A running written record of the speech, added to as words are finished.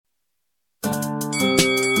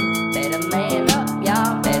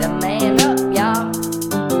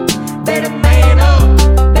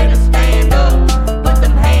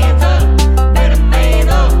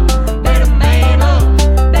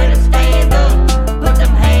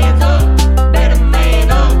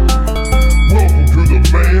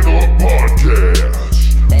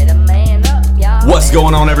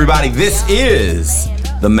on, everybody? This is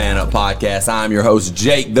the Man Up Podcast. I'm your host,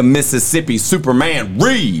 Jake, the Mississippi Superman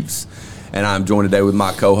Reeves. And I'm joined today with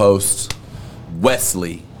my co-host,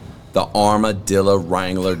 Wesley, the Armadillo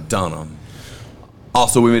Wrangler Dunham.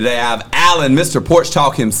 Also with me today, I have Alan, Mr. Porch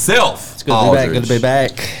Talk himself. It's good to be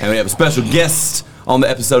back. And we have a special guest on the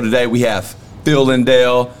episode today. We have Phil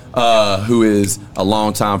Lindell, who is a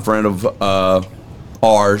longtime friend of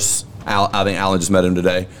ours. I think Alan just met him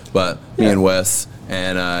today, but me and Wes,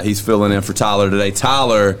 and he's filling in for Tyler today.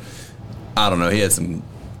 Tyler, I don't know, he had some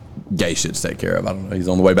gay shit to take care of. I don't know. He's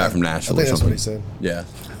on the way back from Nashville. I think that's what he said. Yeah,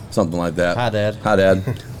 something like that. Hi, Dad. Hi,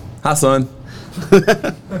 Dad. Hi, son. Is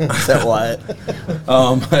that Wyatt?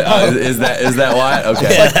 Is that Wyatt?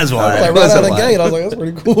 Okay. Yeah, that's Wyatt. Like right out of the gate, I was like, that's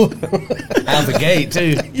pretty cool. Out the gate,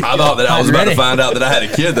 too. I thought that I was about to find out that I had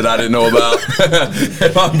a kid that I didn't know about,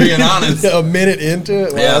 if I'm being honest. A minute into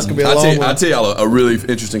it? Well, Yeah, that's going to be a long one. I'll tell y'all a really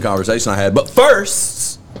interesting conversation I had. But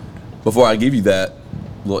first, before I give you that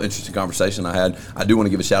little interesting conversation I had, I do want to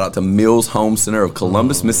give a shout out to Mills Home Center of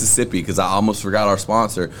Columbus, Mississippi, because I almost forgot our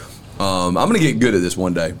sponsor. I'm going to get good at this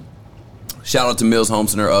one day. Shout out to Mills Home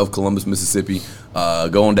Center of Columbus, Mississippi.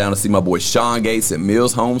 Going down to see my boy Sean Gates at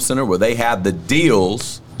Mills Home Center, where they have the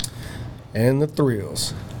deals and the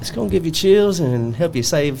thrills. It's going to give you chills and help you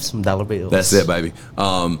save some dollar bills. That's it, baby.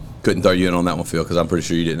 Couldn't throw you in on that one, Phil, because I'm pretty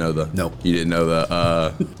sure you didn't know the. Nope. You didn't know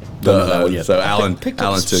the. So Alan took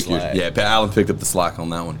yours. Yeah, Alan picked up the slack on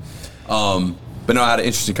that one. But no, I had an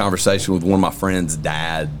interesting conversation with one of my friend's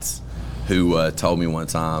dads, who told me one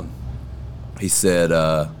time. He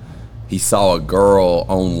said he saw a girl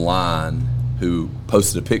online who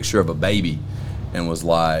posted a picture of a baby, and was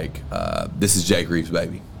like, "This is Jake Reeves'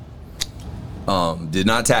 baby." Did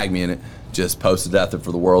not tag me in it, just posted it out there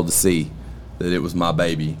for the world to see that it was my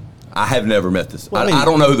baby. I have never met this. Well, I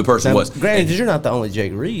don't know who the person was. Granted, you're not the only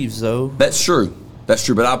Jake Reeves, though. That's true. That's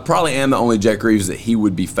true. But I probably am the only Jake Reeves that he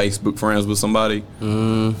would be Facebook friends with somebody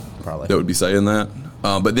Probably. that would be saying that.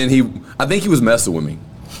 But then I think he was messing with me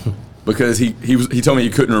because he told me he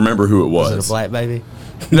couldn't remember who it was. Was it a black baby?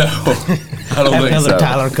 No, I don't think Another so.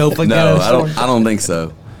 Tyler Copeland No, kind of I don't think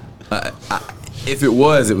so. If it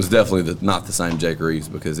was definitely not the same Jake Reeves,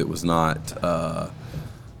 because it was not a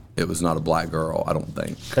black girl. I don't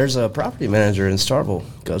think. There's a property manager in Starville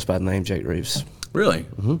goes by the name Jake Reeves. Really?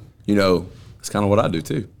 Mm-hmm. You know, it's kind of what I do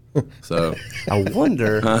too. So I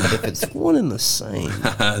wonder if it's one and the same.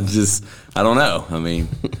 I don't know. I mean,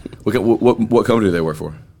 what company do they work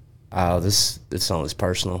for? It's on his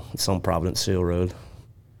personal. It's on Providence Hill Road.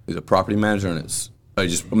 He's a property manager, and he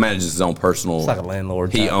just manages his own personal. It's like a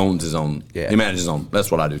landlord. He type. owns his own. Yeah. He manages his own. That's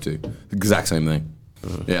what I do too. Exact same thing.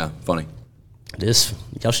 Yeah, funny.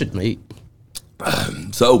 Y'all should meet.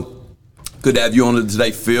 So, good to have you on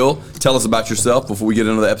today, Phil. Tell us about yourself before we get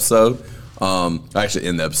into the episode. Actually,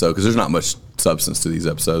 in the episode, because there's not much substance to these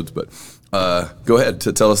episodes. But go ahead,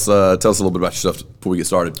 tell us a little bit about yourself before we get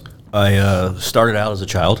started. I started out as a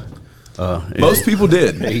child. Most people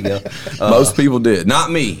did. There you go. Most people did. Not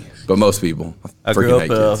me, but most people. I grew up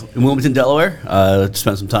in Wilmington, Delaware.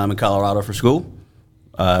 Spent some time in Colorado for school.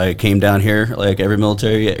 I came down here like every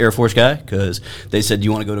military Air Force guy because they said, "Do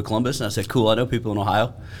you want to go to Columbus?" And I said, "Cool, I know people in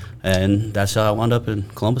Ohio." And that's how I wound up in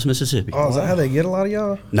Columbus, Mississippi. Oh, is that how they get a lot of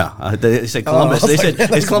y'all? No, they said Columbus. They said,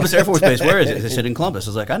 "It's Columbus Air Force Base. Where is it?" They said, "In Columbus." I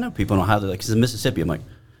was like, "I know people in Ohio." They're like, "It's in Mississippi." I'm like,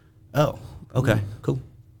 "Oh, okay, cool."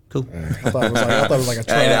 I thought it was like a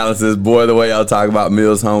track. Hey, Alan says, "Boy, the way y'all talk about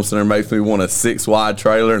Mills Home Center makes me want a 6-wide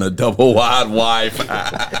trailer and a double-wide wife."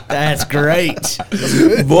 That's great.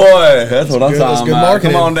 Boy, that's what I'm good. That's talking good about.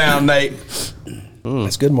 marketing. Come on down, Nate.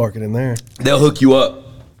 That's good marketing there. They'll hook you up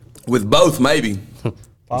with both, maybe.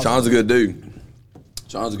 Sean's a good dude.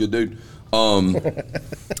 I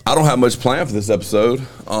don't have much planned for this episode.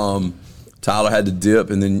 Tyler had to dip,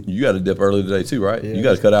 and then you got to dip early today too, right? Yeah. You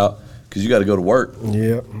got to cut out because you got to go to work.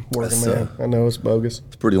 Yep, working man. I know it's bogus.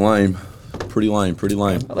 It's pretty lame. Well,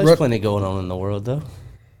 there's plenty going on in the world, though.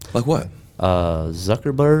 Like what?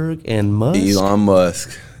 Zuckerberg and Musk. Elon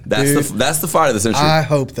Musk. That's the fight of the century. I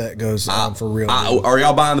hope that goes on for real. Are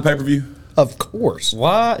y'all buying the pay-per-view? Of course.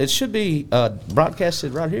 Why? It should be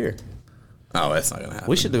broadcasted right here. Oh, that's not gonna happen.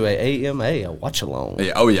 We should do a AMA, a watch along.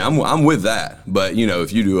 Yeah. Oh yeah. I'm with that. But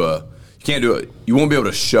if you do you can't do it. You won't be able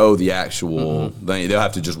to show the actual thing. They'll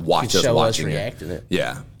have to just watch us watching reacting it.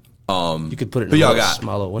 Yeah. You could put it in who y'all a got?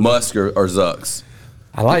 smaller window. Musk or Zucks?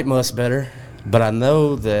 I like Musk better, but I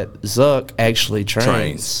know that Zuck actually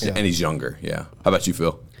trains. And he's younger. Yeah. How about you,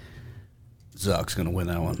 Phil? Zuck's going to win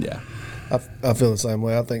that one. Yeah. I feel the same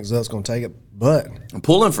way. I think Zuck's going to take it, but I'm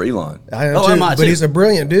pulling for Elon. I am too, but he's a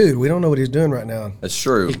brilliant dude. We don't know what he's doing right now. That's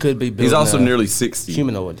true. He could be He's building also a nearly 60.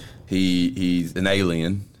 humanoid. He's an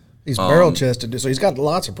alien. He's barrel chested, so he's got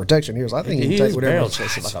lots of protection here. So I think he can take whatever. Barrel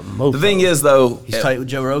chested like a mofo. The thing is, though, He's tight with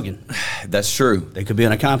Joe Rogan. That's true. They could be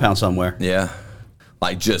in a compound somewhere. Yeah.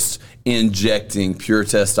 Like just injecting pure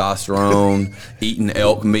testosterone, eating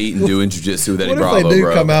elk meat, and doing jiu-jitsu with Eddie Bravo, What if they do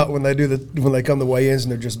bro. come out when they come to weigh-ins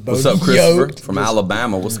and they're just both What's up, Christopher? yoked? From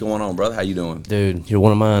Alabama. What's going on, brother? How you doing? Dude, you're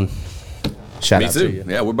one of mine. Shout Me out too. to you.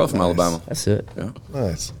 Yeah, we're both from Alabama. That's it. Yeah.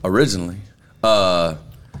 Nice. Originally.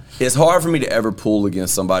 It's hard for me to ever pull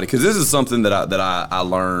against somebody because this is something that I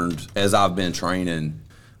learned as I've been training.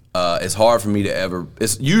 It's hard for me to ever.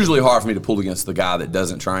 It's usually hard for me to pull against the guy that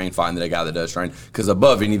doesn't train, find the guy that does train. Because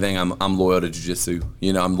above anything, I'm loyal to jiu-jitsu.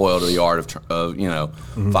 You know, I'm loyal to the art of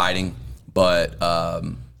fighting. But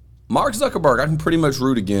Mark Zuckerberg, I can pretty much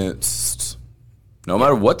root against. No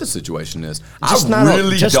matter what the situation is, I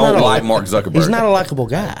really don't like Mark Zuckerberg. He's not a likable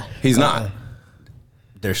guy. He's not.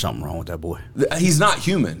 There's something wrong with that boy. He's not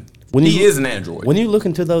human. When He you- is an android. When you look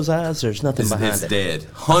into those eyes, there's nothing It's behind it. dead.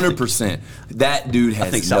 100%. That dude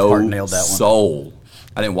has think South Park no nailed that one. soul.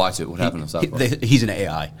 I didn't watch it. What happened to South Park? He's an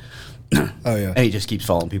AI. Oh yeah. And he just keeps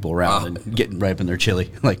following people around and getting right up in their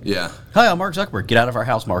chili. Like, Yeah. hi, I'm Mark Zuckerberg. Get out of our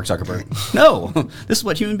house, Mark Zuckerberg. No, this is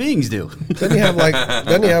what human beings do. Doesn't he have like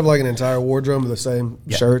an entire wardrobe of the same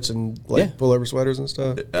shirts and pullover sweaters and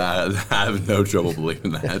stuff? I have no trouble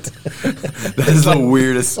believing that. That is the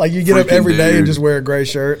weirdest. Like you get up freaking every day and dude. just wear a gray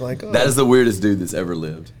shirt. Like That is the weirdest dude that's ever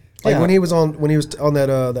lived. like Yeah. when he was on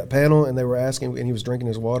that panel and they were asking and he was drinking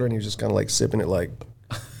his water and he was just kind of like sipping it like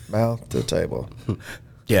mouth to the table.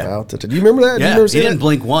 Yeah. Mouth to do you remember that? Yeah, you remember he seeing didn't that?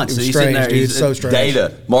 blink once. It was He's sitting strange, there, dude. he's- It's so strange.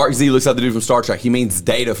 Data. Mark Z looks like the dude from Star Trek. He means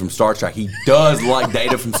Data from Star Trek. He does look like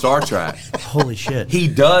Data from Star Trek. Holy shit. He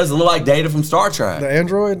does look like Data from Star The Trek.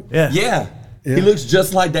 android? Yeah. Yeah. Yeah. He looks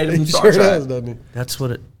just like Data from He Star sure Trek. does, doesn't he? That's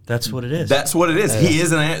what it is. That's what it is. He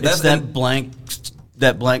is an. it's That's that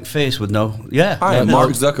blank face with no. Yeah. I am No-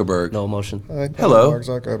 Mark Zuckerberg. No emotion. Hi, Hello. Mark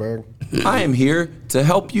Zuckerberg. I am here to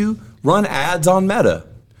help you run ads on Meta.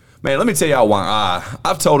 Man, let me tell y'all why.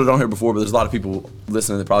 I've told it on here before, but there's a lot of people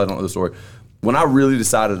listening that probably don't know the story. When I really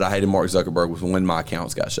decided I hated Mark Zuckerberg was when my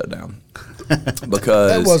accounts got shut down.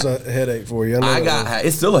 Because That was a headache for you. I know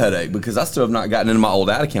it's still a headache because I still have not gotten into my old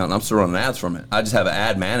ad account and I'm still running ads from it. I just have an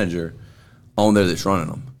ad manager on there that's running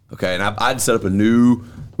them. Okay, and I'd set up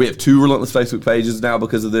we have 2 Relentless Facebook pages now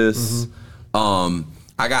because of this.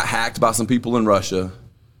 I got hacked by some people in Russia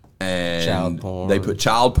and Child porn. they put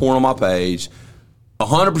child porn on my page.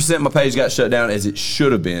 100% my page got shut down as it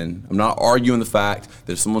should have been. I'm not arguing the fact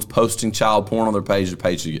that if someone's posting child porn on their page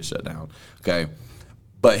should get shut down. Okay,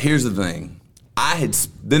 but here's the thing: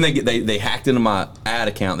 then they hacked into my ad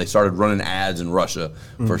account. They started running ads in Russia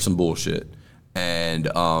for some bullshit, and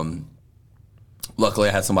luckily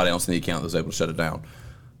I had somebody else in the account that was able to shut it down.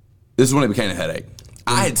 This is when it became a headache.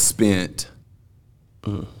 I had spent,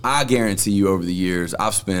 I guarantee you, over the years,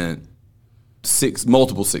 I've spent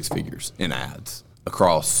multiple six figures in ads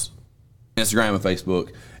across Instagram and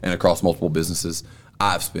Facebook and across multiple businesses.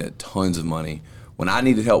 I've spent tons of money. When I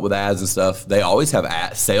needed help with ads and stuff, they always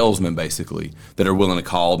have salesmen basically that are willing to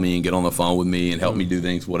call me and get on the phone with me and help me do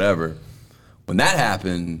things, whatever. When that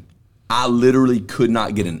happened, I literally could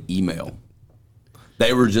not get an email.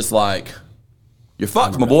 They were just like, "You're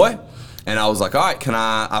fucked, my boy." And I was like, all right, can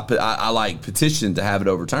I like petitioned to have it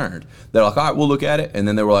overturned. They're like, all right, we'll look at it. And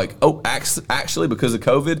then they were like, oh, actually, because of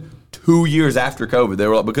COVID, 2 years after COVID, they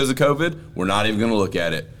were like, because of COVID, we're not even going to look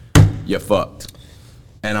at it. You fucked.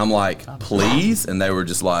 And I'm like, please? And they were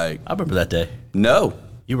just like, I remember that day. no.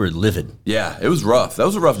 You were livid. Yeah, it was rough. That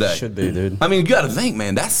was a rough day. Should be, dude. I mean, you got to think,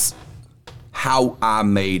 man, that's how I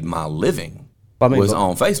made my living was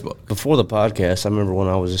on Facebook. Before the podcast, I remember when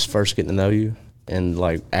I was just first getting to know you, and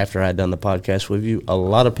like after I had done the podcast with you, a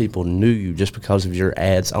lot of people knew you just because of your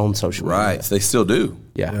ads on social media. Right, they still do.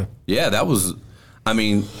 Yeah. Yeah, that was, I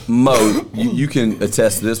mean, Mo, you can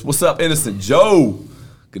attest to this. What's up, Innocent Joe?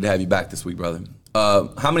 Good to have you back this week, brother.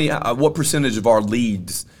 What percentage of our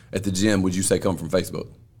leads at the gym would you say come from Facebook?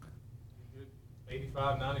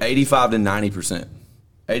 85 to 90%.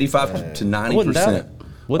 85 to 90%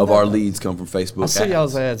 of our leads come from Facebook I see ads.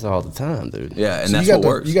 y'all's ads all the time, dude. Yeah, and So that's you got what to,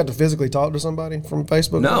 works. You got to physically talk to somebody from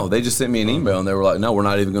Facebook? No, they just sent me an email and they were like, no, we're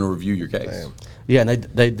not even going to review your case. Damn. Yeah, and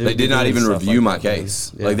they do. They did not even stuff review my like that, dude.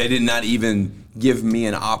 case. Yeah. Like, they did not even give me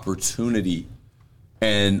an opportunity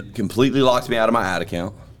and completely locked me out of my ad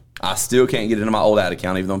account. I still can't get into my old ad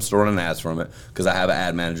account, even though I'm still running ads from it, because I have an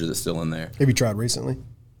ad manager that's still in there. Have you tried recently?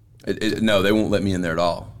 No, they won't let me in there at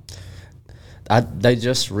all. They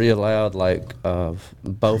just re-allowed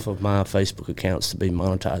both of my Facebook accounts to be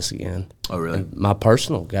monetized again. Oh, really? And my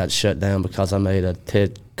personal got shut down because I made a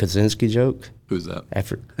Ted Kaczynski joke. Who's that?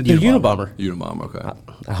 After the Unabomber. Unabomber, okay.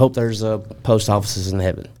 I hope there's post offices in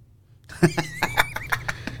heaven.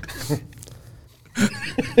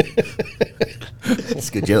 That's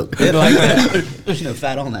a good joke. Didn't like that. There's no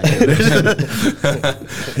fat on that.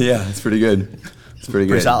 Yeah, it's pretty good. It's pretty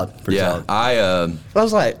good. Pretty solid. Pretty solid. I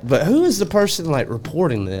was like, but who is the person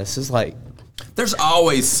reporting this? It's like, there's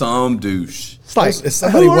always some douche. It's like it's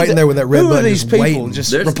somebody waiting there with that red button. Who are these people? Waiting.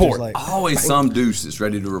 Just There's report. Always some douche that's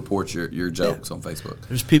ready to report your jokes on Facebook.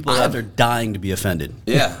 There's people out there dying to be offended.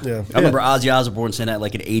 Yeah. I remember Ozzy Osbourne saying that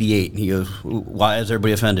like in '88, and he goes, "Why is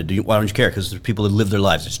everybody offended? Why don't you care? Because there's people that live their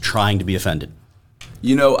lives just trying to be offended."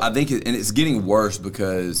 You know, I think, and it's getting worse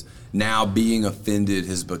because now being offended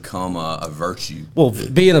has become a virtue. Well,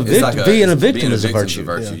 being a victim is a virtue.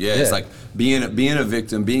 Yeah, it's like being a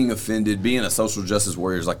victim, being offended, being a social justice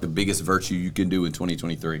warrior is like the biggest virtue you can do in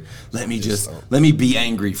 2023. Let me be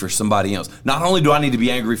angry for somebody else. Not only do I need to be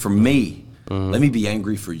angry for me, let me be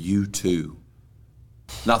angry for you too.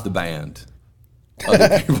 Not the band.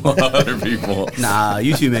 Other people. Nah,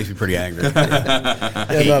 you two makes me pretty angry. Not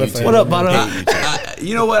a fan. What up, Bono?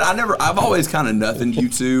 You know what? I've always kind of nothing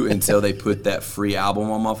U2 until they put that free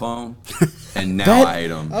album on my phone, and now I hate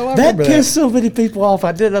them. That pissed so many people off.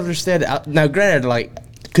 I didn't understand it. Now, granted,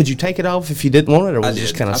 could you take it off if you didn't want it, or was it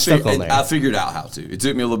just kind of stuck on there? I figured out how to. It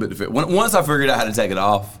took me a little bit to fit. Once I figured out how to take it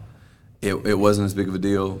off, it wasn't as big of a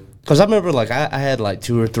deal. Because I remember, I had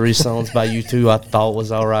 2 or 3 songs by U2 I thought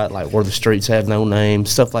was all right, like Where the Streets Have No Name,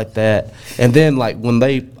 stuff like that. And then, when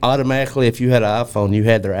they automatically, if you had an iPhone, you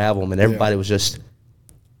had their album, and everybody was just,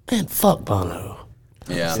 man, fuck Bono.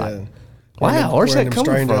 Yeah. Wow, where's that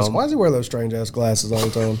coming from? Why does he wear those strange-ass glasses all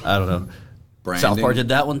the time? I don't know. Branding. South Park did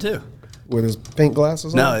that one too. With his pink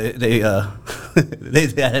glasses on? No, they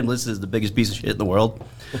had him listed as the biggest piece of shit in the world.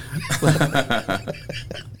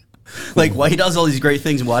 Why he does all these great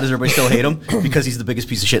things, and why does everybody still hate him? Because he's the biggest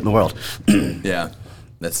piece of shit in the world. Yeah,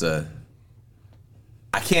 that's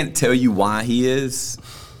I can't tell you why he is,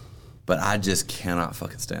 but I just cannot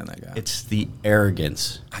fucking stand that guy. It's the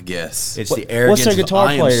arrogance. I guess It's the arrogance. What's their guitar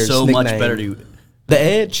I am player's so nickname? much better to. The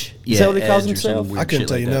Edge? Yeah, Is that what he calls Edge or some himself? weird I couldn't shit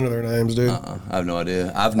tell like you that. none of their names, dude. I have no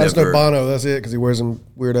idea. I just know Bono, that's it, because he wears them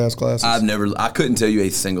weird-ass glasses. I couldn't tell you a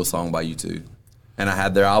single song by U2, and I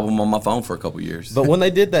had their album on my phone for a couple years. But when they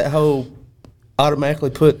did that whole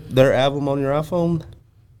automatically put their album on your iPhone,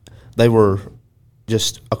 they were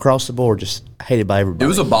just across the board just hated by everybody. It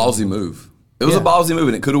was a ballsy move. It was a ballsy move,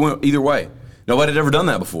 and it could have went either way. Nobody had ever done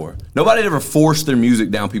that before. Nobody had ever forced their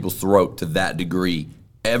music down people's throat to that degree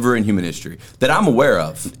ever in human history that I'm aware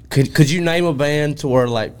of. Could you name a band to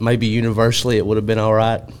where maybe universally it would have been all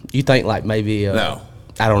right? You think maybe No.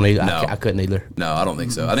 I don't either. No. I couldn't either. No, I don't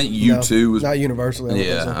think so. I think U2 was not universally. I don't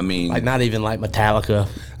think so. I mean, Not even Metallica.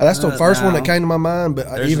 That's the first one that came to my mind, but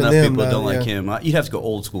There's even enough them, people that don't like yeah. him. You'd have to go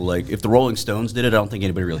old school. If the Rolling Stones did it, I don't think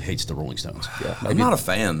anybody really hates the Rolling Stones. Yeah, I'm not a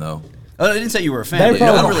fan though. I didn't say you were a fan. They're but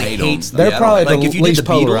probably- no one I don't really hate hates them. them. They're probably the If you did least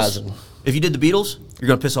the Beatles, polarizing. if you did the Beatles, you're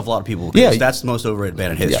gonna piss off a lot of people. Yeah. Because that's the most overrated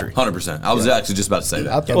band in history. 100%. I was actually just about to say I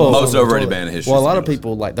that. thought Most well, overrated band in history. Well, a is lot the of Beatles.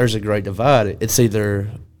 people, there's a great divide. It's either,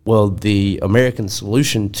 the American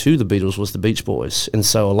solution to the Beatles was the Beach Boys. And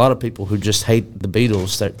so a lot of people who just hate the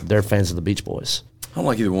Beatles, they're fans of the Beach Boys. I don't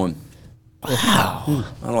like either one. Wow.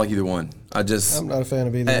 I don't like either one. I'm not a fan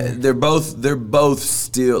of either. They're both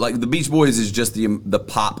still the Beach Boys is just the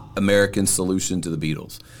pop American solution to the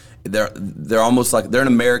Beatles. They're almost like they're an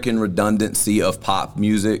American redundancy of pop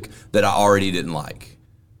music that I already didn't like.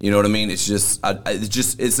 You know what I mean? It's just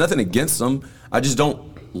it's nothing against them. I just don't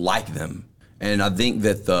like them. And I think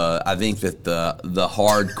that the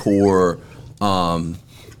hardcore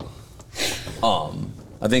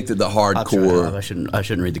I think that the hardcore. I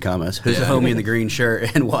shouldn't read the comments. Who's the homie in the green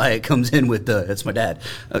shirt and why it comes in with that's my dad.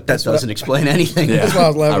 That doesn't explain anything. Yeah. That's why I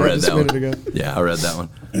was laughing I at read just that a minute one. ago. Yeah, I read that one.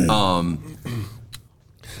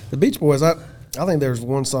 The Beach Boys, I think there's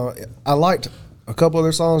one song I liked a couple of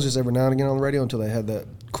their songs just every now and again on the radio until they had that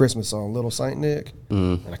Christmas song, Little Saint Nick,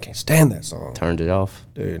 and I can't stand that song, Turned it off.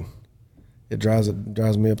 dude. It drives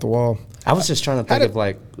me up the wall. I was just trying to think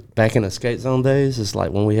of back in the Skate Zone days, it's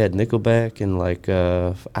when we had Nickelback and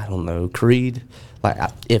I don't know, Creed.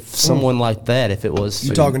 If someone like that, if it was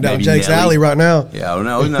You talking down maybe Jake's Nelly. alley right now? Yeah,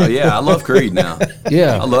 no, yeah, I love Creed now.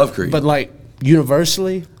 yeah, I love Creed. but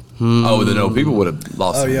universally, People would have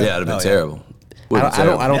lost. Oh, yeah. Yeah, it'd have been terrible. I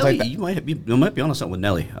don't Nelly, think. you might be onto something with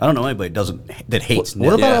Nelly. I don't know anybody that hates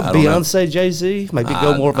What Nelly. about Yeah, a I don't know. Beyonce, Jay-Z? Maybe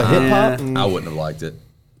go more of a hip hop. I wouldn't have liked it.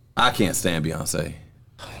 I can't stand Beyonce.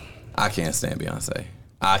 I can't stand Beyonce.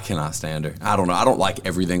 I cannot stand her. I don't know. I don't like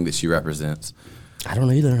everything that she represents. I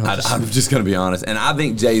don't either. I'm just going to be honest. And I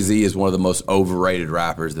think Jay-Z is one of the most overrated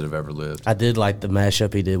rappers that have ever lived. I did like the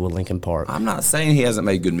mashup he did with Linkin Park. I'm not saying he hasn't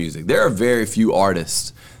made good music. There are very few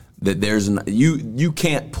artists that you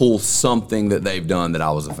can't pull something that they've done that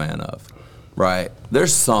I was a fan of, right?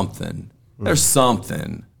 There's something. There's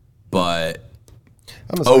something. But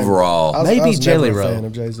overall, maybe Jelly Roll.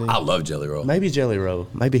 I love Jelly Roll. Maybe Jelly Roll.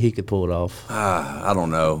 Maybe he could pull it off. I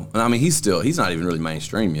don't know. I mean, he's not even really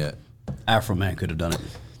mainstream yet. Afro Man could have done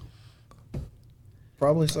it.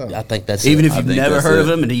 Probably so. I think that's even it. if you've never heard of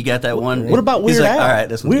him and he got that one. What about Weird Al? All right,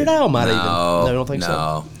 that's Weird Al might even. No, I don't think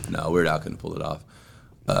so. No, Weird Al couldn't pull it off.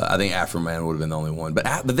 I think Afro Man would have been the only one.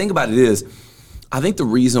 But the thing about it is, I think the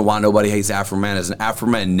reason why nobody hates Afro Man is Afro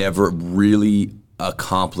Man never really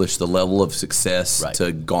accomplished the level of success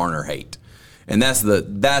to garner hate, and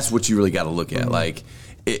that's what you really got to look at. Like,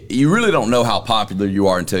 you really don't know how popular you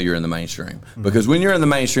are until you're in the mainstream. Because when you're in the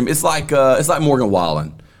mainstream, it's like Morgan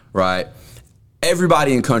Wallen, right?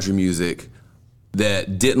 Everybody in country music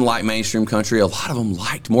that didn't like mainstream country, a lot of them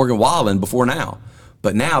liked Morgan Wallen before now.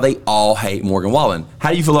 But now they all hate Morgan Wallen. How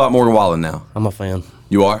do you feel about Morgan Wallen now? I'm a fan.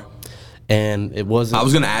 You are? And it wasn't. I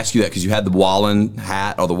was going to ask you that because you had the Wallen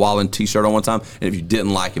hat or the Wallen T-shirt on one time, and if you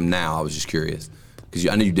didn't like him now, I was just curious because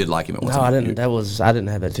I knew you did like him at one time. No, I didn't. I didn't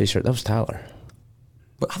have that T-shirt. That was Tyler.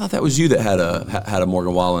 But I thought that was you that had a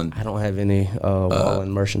Morgan Wallen. I don't have any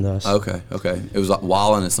Wallen merchandise. Okay. It was like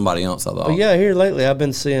Wallen and somebody else, I thought. But yeah, here lately I've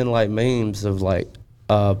been seeing like memes of like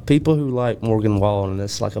people who like Morgan Wallen, and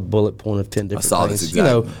it's like a bullet point of 10 different things. This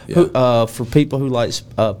exactly. For people who like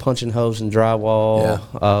punching holes in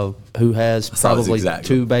drywall, who has probably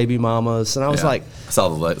 2 baby mamas, and I was like, I saw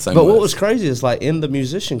the same. But what was crazy is like in the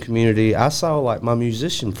musician community, I saw like my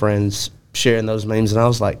musician friends sharing those memes, and I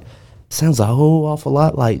was like, sounds a whole awful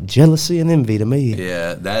lot like jealousy and envy to me.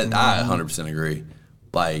 Yeah, that I 100% agree.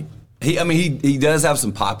 Like he does have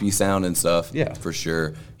some poppy sound and stuff. Yeah, for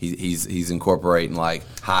sure. He's incorporating like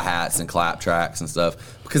hi-hats and clap tracks and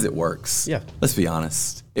stuff because it works. Yeah, let's be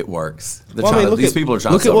honest, it works. These people are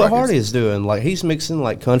trying. Look to at what records. Hardy is doing. Like he's mixing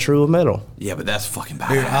like country with metal. Yeah, but that's fucking badass.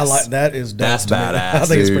 Dude, I like that. That's badass. I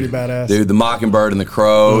think it's pretty badass. Dude, the Mockingbird and the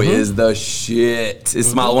Crow is the shit. It's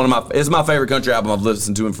it's my favorite country album. I've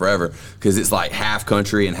listened to in forever because it's like half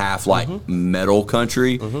country and half like metal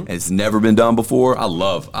country, and it's never been done before. I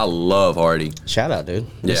love Hardy. Shout out, dude.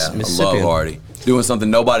 Yeah, I love Hardy. Doing something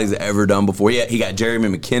nobody's ever done before. He got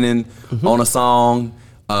Jeremy McKinnon on a song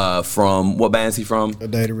from, what band is he from? A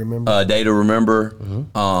Day to Remember. A Day to Remember.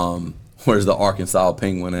 Where's the Arkansas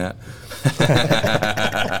Penguin at?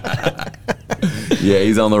 Yeah,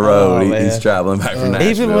 he's on the road. He's traveling back from Nashville.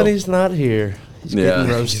 Even when he's not here, he's getting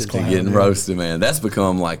roasted. He's getting roasted, man. That's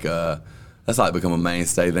become like become a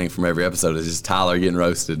mainstay thing from every episode. It's just Tyler getting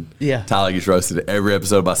roasted. Yeah. Tyler gets roasted every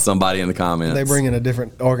episode by somebody in the comments. They bring in a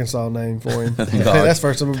different Arkansas name for him. That's the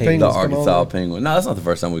first time the Arkansas Penguin. No, that's not the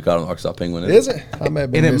first time we called him Arkansas Penguin. Is it? I may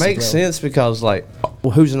have been and it makes sense because, like,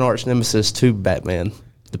 who's an arch nemesis to Batman?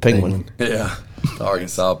 The Penguin. Yeah, the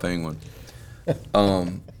Arkansas Penguin. That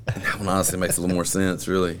one honestly makes a little more sense,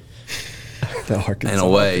 really. The Arkansas In a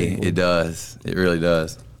way, Penguin. it does. It really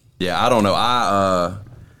does. Yeah, I don't know.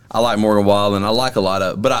 I like Morgan Wallen. I like a lot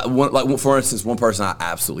of, but for instance, one person I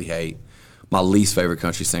absolutely hate. My least favorite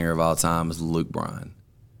country singer of all time is Luke Bryan.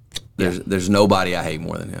 There's nobody I hate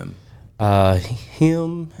more than him.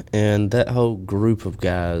 Him and that whole group of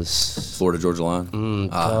guys. Florida Georgia Line.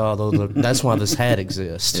 That's why this hat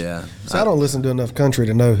exists. Yeah. So I don't listen to enough country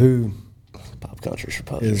to know who Pop country's for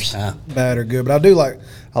puppers. is bad or good, but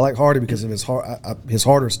I like Hardy because of his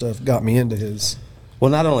harder stuff got me into his.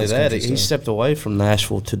 Well, not only that, country he stuff. stepped away from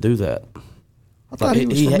Nashville to do that. I thought he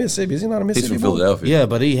was from Mississippi. Is he not a He's Mississippi from boy? Philadelphia. Yeah,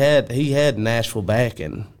 but he had Nashville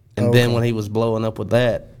backing, and then when he was blowing up with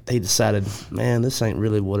that, he decided, man, this ain't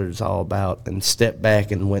really what it's all about, and stepped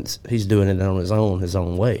back and he's doing it on his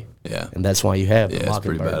own way. Yeah. And that's why you have the it's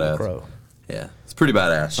pretty Mockingbird and badass. the Crow. Yeah, it's pretty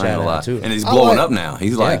badass. I ain't gonna lie. to him. And he's blowing up now.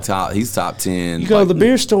 He's like Yeah. he's top 10. You go to the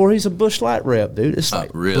beer store, he's a Busch Light rep, dude. It's like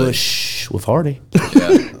really? Busch with Hardy.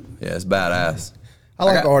 Yeah, it's badass. I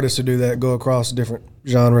like artists who do that, go across different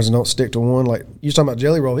genres and don't stick to one. Like you was talking about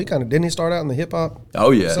Jelly Roll, didn't he start out in the hip hop? Oh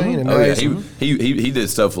yeah, scene? And oh now yeah. he's- He did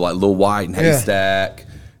stuff with like Lil White and Haystack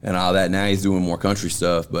and all that. Now he's doing more country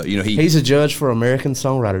stuff. But He's a judge for American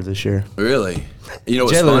Songwriter this year. really,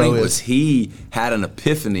 what's Jelly funny Roll was he had an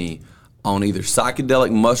epiphany on either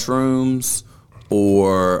psychedelic mushrooms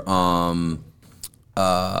or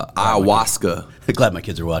ayahuasca. Glad my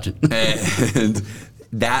kids are watching. And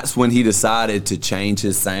that's when he decided to change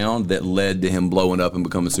his sound that led to him blowing up and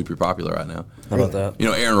becoming super popular right now. How about that? You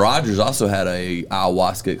know, Aaron Rodgers also had a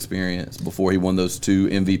ayahuasca experience before he won those 2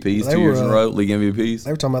 MVPs, 2 years in a row, league MVPs.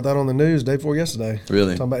 They were talking about that on the news day before yesterday.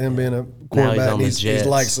 Really? Talking about him being a quarterback. Now He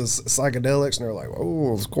likes psychedelics, and they're like,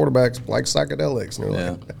 "Oh, those quarterbacks like psychedelics." And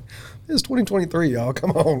they're like, "It's 2023, y'all.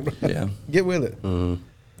 Come on, get with it." Mm-hmm.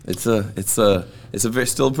 It's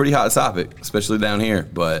still a pretty hot topic, especially down here.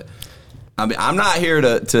 But I mean, I'm not here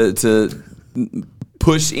to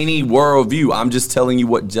push any worldview. I'm just telling you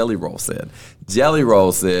what Jelly Roll said. Jelly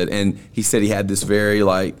Roll said, and he said he had this very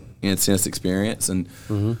intense experience and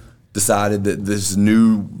decided that this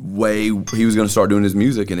new way he was going to start doing his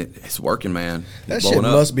music, and it's working, man. That shit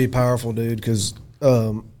must be powerful, dude. Because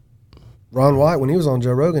Ron White, when he was on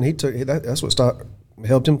Joe Rogan, that's what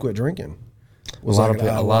helped him quit drinking. A lot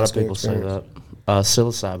of people say that.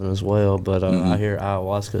 Psilocybin as well, but I hear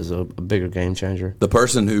ayahuasca is a bigger game changer. The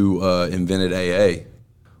person who invented AA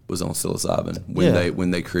was on psilocybin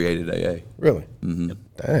when they created AA. Really? Mm-hmm.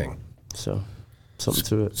 Dang. So, something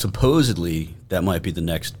to it. Supposedly, that might be the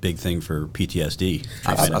next big thing for PTSD.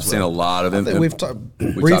 I've seen a lot of it. I think we've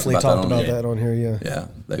briefly talked about that on here. Yeah.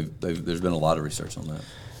 There's been a lot of research on that.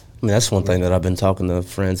 I mean, that's one thing that I've been talking to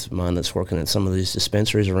friends of mine that's working at some of these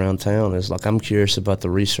dispensaries around town is I'm curious about the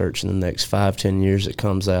research in the next 5-10 years that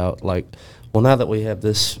comes out. Now that we have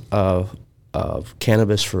this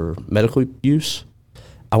cannabis for medical use,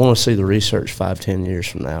 I want to see the research 5-10 years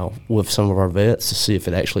from now with some of our vets to see if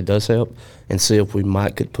it actually does help and see if we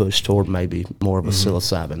could push toward maybe more of a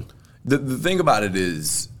psilocybin. The thing about it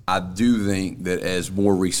is, I do think that as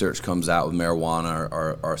more research comes out with marijuana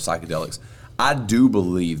or psychedelics, I do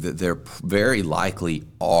believe that there very likely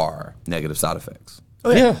are negative side effects.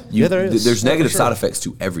 Oh, yeah. There is. There's negative side effects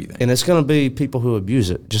to everything. And it's going to be people who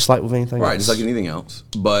abuse it, just like with anything else. Right, just like anything else.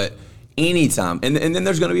 But anytime, and then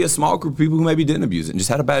there's going to be a small group of people who maybe didn't abuse it and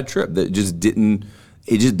just had a bad trip that just didn't,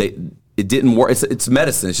 it didn't work. It's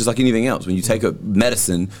medicine. It's just like anything else. When you take a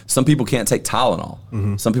medicine, some people can't take Tylenol.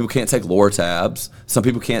 Mm-hmm. Some people can't take Lortabs. Some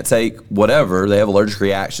people can't take whatever. They have allergic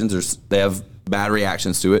reactions or they have bad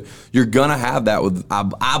reactions to it. You're gonna have that with,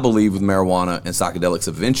 I believe, with marijuana and psychedelics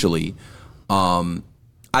eventually.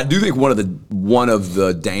 I do think one of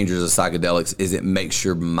the dangers of psychedelics is it makes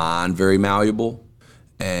your mind very malleable,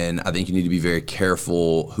 and I think you need to be very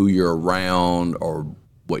careful who you're around or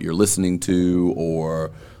what you're listening to.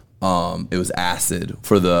 Or it was acid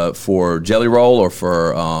for Jelly Roll or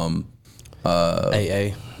for AA.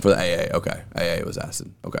 For the AA, okay. AA was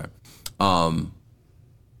acid, okay.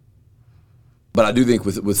 But I do think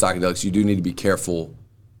with psychedelics, you do need to be careful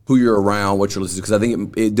who you're around, what you're listening to, because I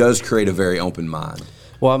think it does create a very open mind.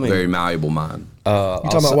 Well, I mean, very malleable mind. You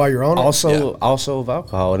talking about while you're on it? Also of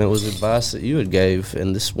alcohol, and it was advice that you had gave,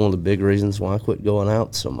 and this is one of the big reasons why I quit going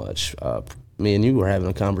out so much. Me and you were having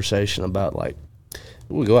a conversation about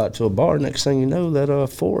we go out to a bar, next thing you know, that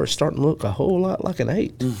 4 is starting to look a whole lot like an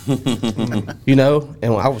 8. You know?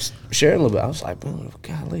 And when I was sharing a little bit, I was like, oh,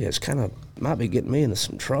 golly, it's might be getting me into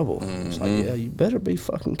some trouble. Mm-hmm. It's like, yeah, you better be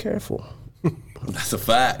fucking careful. That's a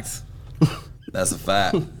fact. That's a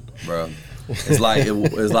fact, bro. It's like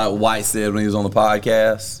White said when he was on the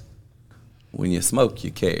podcast, when you smoke, you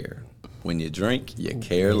care. When you drink, you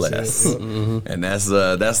care less. Mm-hmm. And that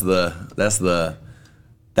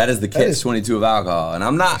is the catch-22 of alcohol. And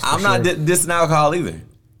I'm not dissing alcohol either.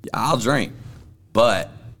 I'll drink, but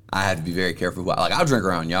I have to be very careful. I'll drink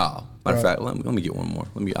around y'all. Matter of fact, let me get one more.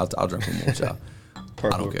 I'll drink one more with y'all.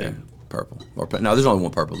 Purple, I don't care. Purple. No, there's only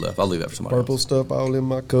one purple left. I'll leave that for somebody Purple else. Stuff all in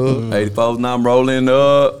my cup. 84s and I'm rolling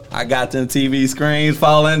up. I got them TV screens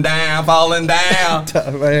falling down. Man,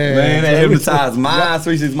 that hypnotized mind.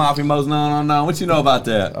 36 Mafia Most no. What you know about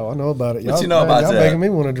that? Oh, I know about it. What you know about that? Y'all making me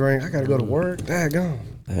want to drink. I got to go to work. Daggone.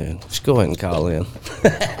 Man, just go ahead and call in.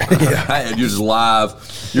 Yeah, you're just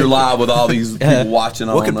live. You're live with all these people watching.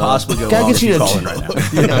 What could possibly go wrong if you call in right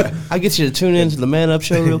now? I get you to tune in to the Man Up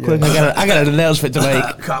Show real quick. I got an announcement to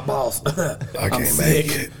make. Cop balls. I can't make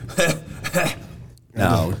it.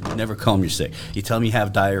 No, never call me sick. You tell me you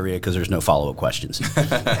have diarrhea because there's no follow-up questions.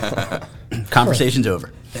 Conversation's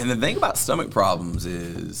over. And the thing about stomach problems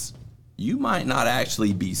is you might not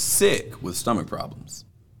actually be sick with stomach problems.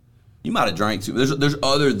 You might have drank too. There's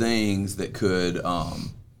other things that could, there's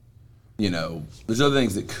other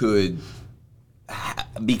things that could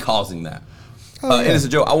be causing that. And it's a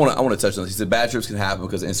joke. I want to touch on this. He said bad trips can happen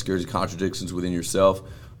because of insecurities, contradictions within yourself,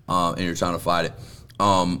 and you're trying to fight it.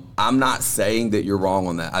 I'm not saying that you're wrong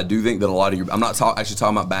on that. I do think that a lot of I'm not actually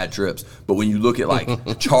talking about bad trips, but when you look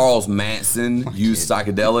at Charles Manson used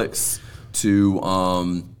psychedelics to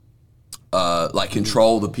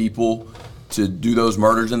control the people to do those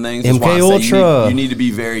murders and things. MK Ultra. You need to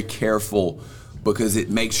be very careful because it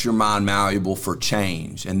makes your mind malleable for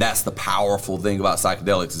change, and that's the powerful thing about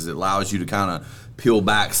psychedelics is it allows you to kind of peel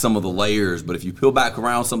back some of the layers. But if you peel back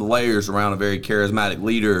around some of the layers around a very charismatic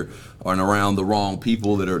leader and around the wrong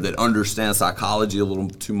people that understand psychology a little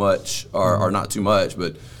too much, or not too much,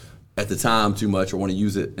 but at the time too much, or want to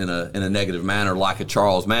use it in a negative manner, like a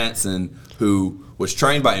Charles Manson who was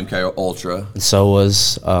trained by MK Ultra. So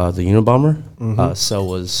was the Unabomber. So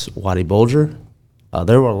was Whitey Bulger.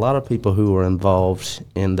 There were a lot of people who were involved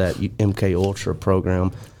in that MK Ultra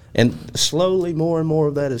program, and slowly more and more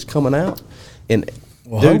of that is coming out. And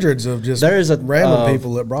hundreds of just random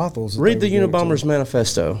people at brothels. Read the Unabomber's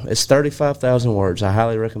manifesto. It's 35,000 words. I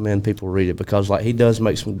highly recommend people read it because, like, he does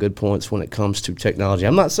make some good points when it comes to technology.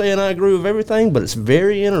 I'm not saying I agree with everything, but it's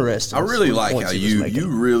very interesting. I really like how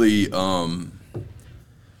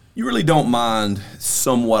you really don't mind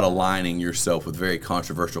somewhat aligning yourself with very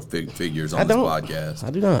controversial figures on this podcast.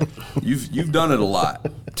 I do not. You've done it a lot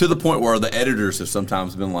to the point where the editors have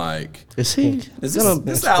sometimes been like, Is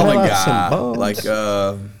this Allen guy like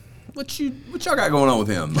what y'all got going on with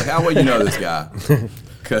him? Like, how well you know this guy?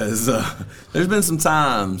 Because there's been some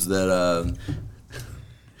times that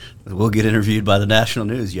we'll get interviewed by the national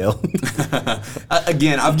news, yo.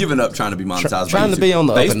 Again, I've given up trying to be monetized. Trying to be on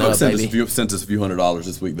the Facebook up and up, sent us a few $100s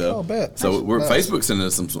this week, though. Oh, bet. So Nice. Facebook sending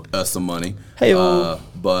us some money. Hey, but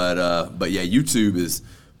yeah, YouTube is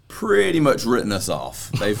pretty much written us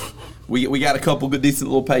off. We got a couple good, decent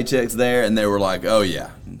little paychecks there, and they were like, "Oh yeah,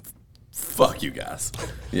 fuck you guys.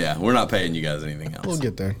 Yeah, we're not paying you guys anything else." We'll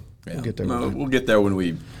get there. Yeah. We'll get there. We'll get there when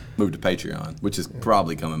we move to Patreon, which is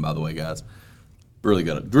probably coming, by the way, guys. Really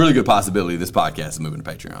good possibility this podcast is moving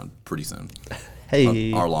to Patreon pretty soon.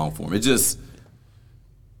 Hey. Our long form. YouTube's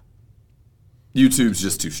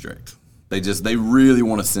just too strict. They really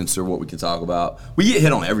want to censor what we can talk about. We get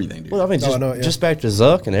hit on everything, dude. Well, I mean, just back to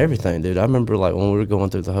Zuck and everything, dude. I remember, like, when we were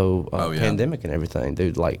going through the whole pandemic and everything,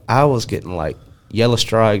 dude, like, I was getting, like, yellow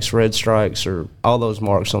strikes, red strikes, or all those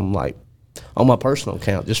marks on, like, on my personal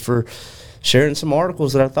account just for sharing some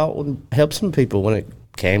articles that I thought would help some people when it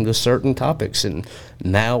came to certain topics. And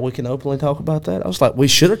now we can openly talk about that. I was like, we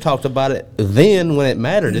should have talked about it then when it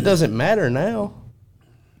mattered. It doesn't matter now.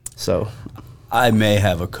 So I may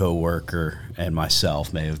have a coworker and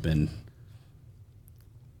myself may have been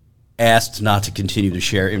asked not to continue to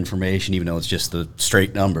share information, even though it's just the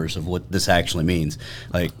straight numbers of what this actually means.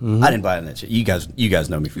 Like, I didn't buy that shit. You guys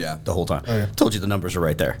know me for the whole time. Oh, yeah. Told you the numbers are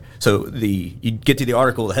right there. So you get to the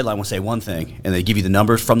article, the headline will say one thing, and they give you the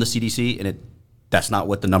numbers from the CDC, and that's not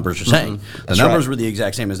what the numbers are saying. The numbers were the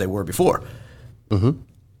exact same as they were before.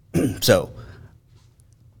 So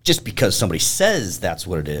just because somebody says that's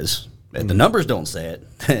what it is, and the numbers don't say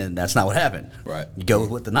it, then that's not what happened. Right. You go with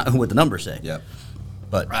what the numbers say. Yeah.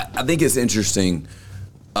 But I think it's interesting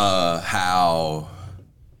how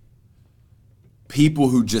people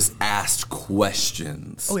who just asked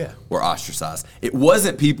questions were ostracized. It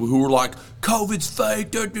wasn't people who were like, COVID's fake.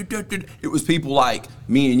 It was people like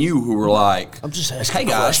me and you who were like, I'm just asking hey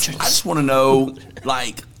guys, questions. I just want to know,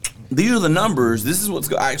 like, these are the numbers. This is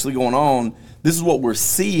what's actually going on. This is what we're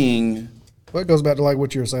seeing. Well, it goes back to like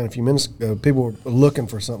what you were saying a few minutes ago. People were looking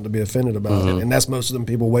for something to be offended about, and that's most of them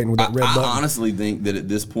people waiting with that red button. I honestly think that at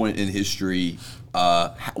this point in history,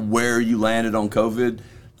 where you landed on COVID,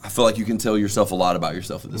 I feel like you can tell yourself a lot about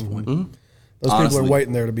yourself at this point. Those people are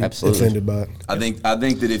waiting there to be offended by it. I think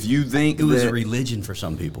that if you think it was a religion for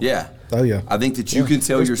some people. Yeah. Oh, yeah. I think that you can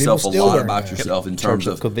tell There's yourself a people still lot learning about that. yourself in terms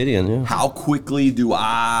of Covidian, how quickly do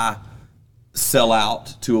I sell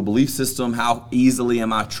out to a belief system? How easily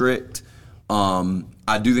am I tricked?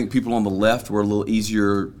 I do think people on the left were a little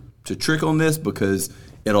easier to trick on this because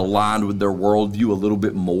it aligned with their worldview a little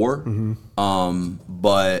bit more.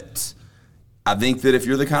 But I think that if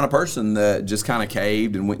you're the kind of person that just kind of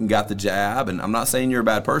caved and went and got the jab, and I'm not saying you're a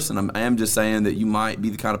bad person, I am just saying that you might be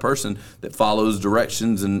the kind of person that follows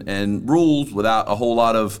directions and rules without a whole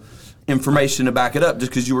lot of information to back it up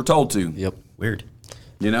just because you were told to. Yep. Weird.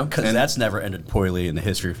 You know? Because that's never ended poorly in the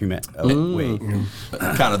history of humanity. Oh, wait.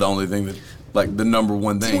 Kind of the only thing that, like, the number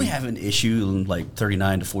one thing. Didn't we have an issue in, like,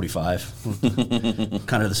 39 to 45?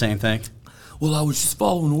 Kind of the same thing? Well, I was just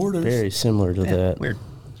following orders. Very similar to that. Weird.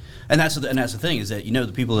 And that's the thing is that, you know,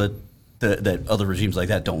 the people that other regimes like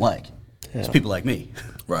that don't like. It's people like me.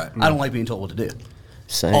 Right. I don't like being told what to do.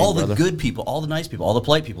 Same, all the brother. good people, all the nice people, all the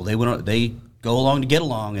polite people, they go along to get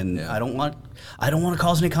along, and I don't want to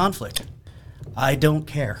cause any conflict. I don't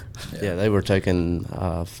care. Yeah, they were taking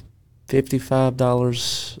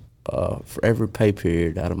 $55 for every pay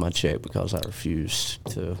period out of my check because I refused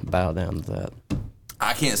to bow down to that.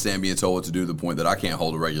 I can't stand being told what to do to the point that I can't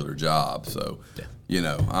hold a regular job. So,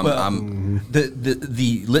 the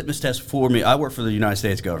litmus test for me. I work for the United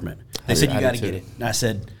States government. They said you got to get it, and I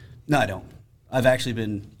said no, I don't. I've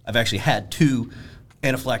actually had 2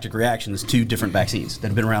 anaphylactic reactions to different vaccines that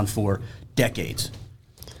have been around for decades.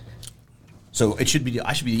 So I should be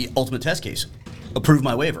the ultimate test case. Approve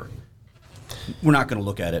my waiver. We're not going to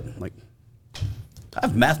look at it like. I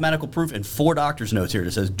have mathematical proof and 4 doctor's notes here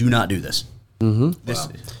that says do not do this. Mm-hmm.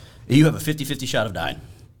 You have a 50-50 shot of dying.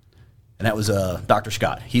 And that was Dr.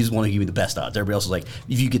 Scott. He's the one who gave me the best odds. Everybody else is like,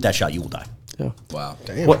 if you get that shot, you will die. Yeah. Wow.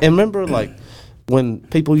 Damn. Well, and remember, like, when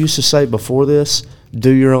people used to say before this, do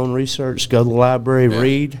your own research, go to the library,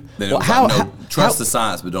 read. Trust the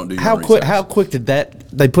science, but don't do your own research. How quick did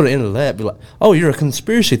they put it into that? Be like, oh, you're a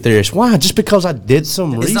conspiracy theorist. Why? Just because I did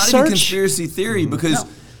some research? It's not even conspiracy theory because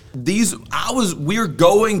we're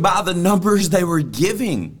going by the numbers they were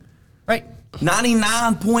giving. Right.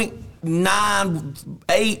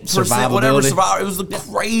 99.98%, whatever survivor. It was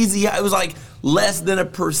crazy. It was like less than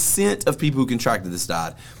 1% of people who contracted this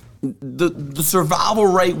died. The survival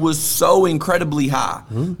rate was so incredibly high.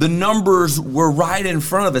 Mm-hmm. The numbers were right in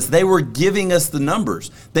front of us. They were giving us the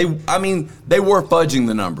numbers. They were fudging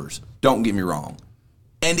the numbers. Don't get me wrong.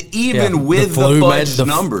 And even with the fudged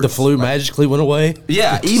numbers. The flu magically went away?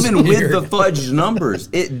 Yeah, even with the fudged numbers,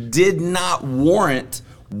 it did not warrant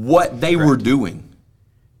what they were doing.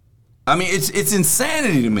 I mean, it's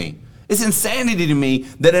insanity to me. It's insanity to me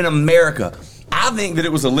that in America, I think that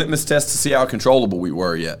it was a litmus test to see how controllable we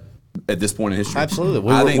were at this point in history. Absolutely.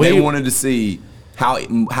 I think they wanted to see how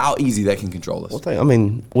easy they can control us.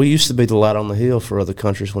 We used to be the light on the hill for other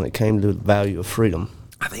countries when it came to the value of freedom.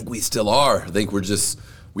 I think we still are. I think we've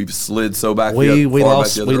slid so back. We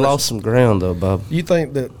lost some ground though, Bob. You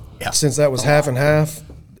think that since that was half and half,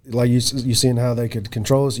 like you seen how they could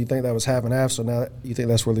control us, you think that was half and half, so now you think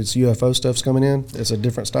that's where this UFO stuff's coming in? It's a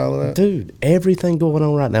different style of that? Dude, everything going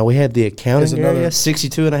on right now. We had the accounting area,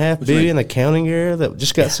 $62.5 billion accounting area that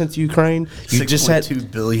just got sent to Ukraine. You just had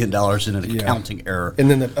 $2 billion in an accounting error. And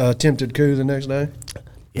then the attempted coup the next day?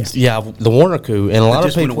 Yeah, the Warner coup. And a lot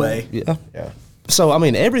of people went away. Yeah. So, I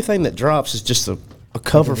mean, everything that drops is just a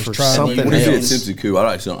cover for something What is else. the attempted coup?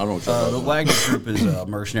 I don't know what the Wagner group is a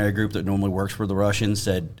mercenary group that normally works for the Russians,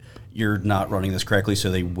 said you're not running this correctly, so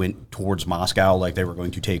they went towards Moscow like they were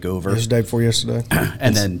going to take over. This was the day before yesterday.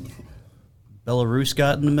 And then Belarus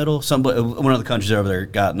got in the middle. One of the countries over there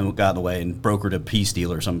got in the way and brokered a peace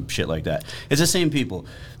deal or some shit like that. It's the same people.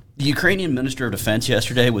 The Ukrainian Minister of Defense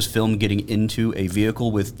yesterday was filmed getting into a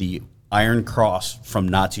vehicle with the Iron Cross from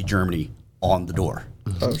Nazi Germany on the door.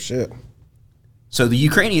 Oh, shit. So the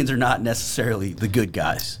Ukrainians are not necessarily the good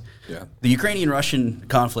guys. Yeah. The Ukrainian-Russian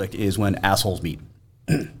conflict is when assholes meet.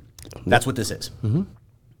 That's what this is.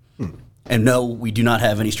 Mm-hmm. And no, we do not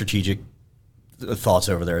have any strategic thoughts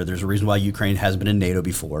over there. There's a reason why Ukraine hasn't been in NATO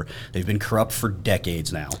before. They've been corrupt for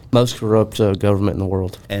decades now. Most corrupt government in the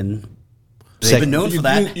world. And they've been known for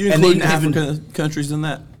that. You include African countries in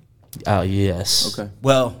that? Oh, yes. Okay.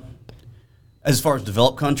 Well, as far as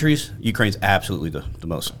developed countries, Ukraine's absolutely the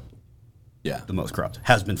most corrupt.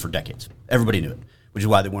 Has been for decades. Everybody knew it, which is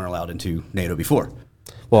why they weren't allowed into NATO before.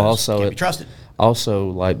 Well, also can't be trusted. Also,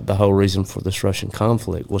 like the whole reason for this Russian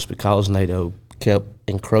conflict was because NATO kept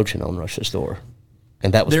encroaching on Russia's door,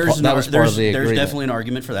 and that was part of the agreement. There's definitely an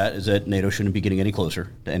argument for that, is that NATO shouldn't be getting any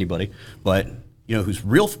closer to anybody. But you know whose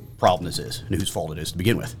real problem this is and whose fault it is to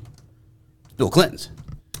begin with? Bill Clinton's.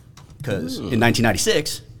 Because in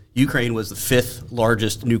 1996, Ukraine was the 5th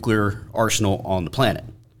largest nuclear arsenal on the planet,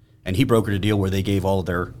 and he brokered a deal where they gave all of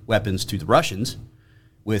their weapons to the Russians,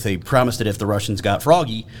 with a promise that if the Russians got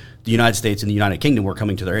froggy, the United States and the United Kingdom were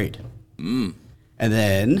coming to their aid. And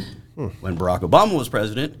then, when Barack Obama was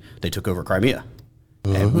president, they took over Crimea,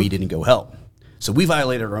 and we didn't go help. So we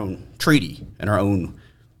violated our own treaty, and our own,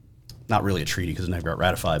 not really a treaty because it never got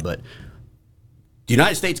ratified, but the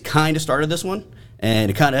United States kind of started this one,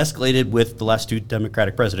 and it kind of escalated with the last 2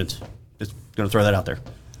 Democratic presidents. Just going to throw that out there.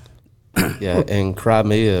 Yeah, and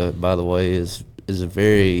Crimea, by the way, is a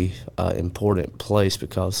very important place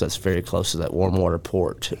because that's very close to that warm water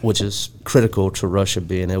port, which is critical to Russia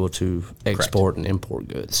being able to export and import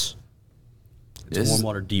goods. It's a warm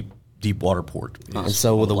water, deep water port. And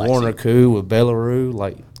so with the Warner coup, with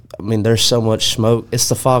Belarus, there's so much smoke. It's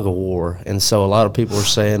the fog of war. And so a lot of people are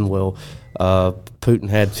saying, well, Putin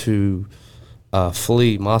had to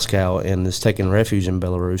flee Moscow and is taking refuge in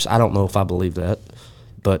Belarus. I don't know if I believe that.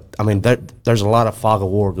 But, there's a lot of fog of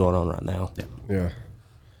war going on right now. Yeah.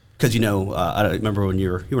 Because, I remember when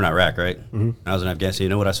you were in Iraq, right? Mm-hmm. I was in Afghanistan. You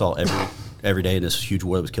know what I saw every day in this huge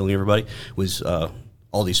war that was killing everybody was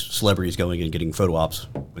all these celebrities going and getting photo ops.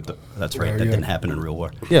 That's right. That didn't happen in real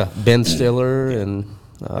war. Yeah, Ben Stiller and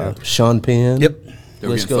Sean Penn. Yep. They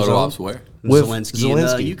were getting photo ops where? With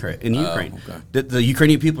Zelensky. In Ukraine. Okay. The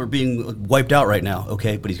Ukrainian people are being wiped out right now,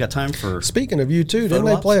 okay? But he's got time for... Speaking of U2, didn't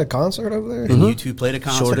they play a concert over there? And U2 played a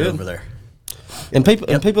concert over there. And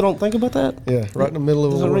people don't think about that? Yeah, right in the middle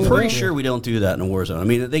of a war. I'm pretty sure we don't do that in a war zone. I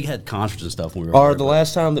mean, they had concerts and stuff when we were Or over the there,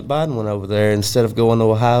 last time that Biden went over there, instead of going to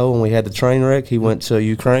Ohio when we had the train wreck, he went to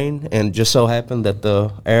Ukraine, and just so happened that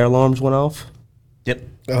the air alarms went off. Yep.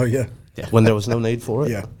 Oh, yeah. When there was no need for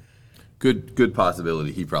it. Yeah. Good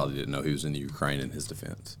possibility. He probably didn't know he was in the Ukraine in his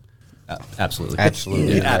defense. Absolutely.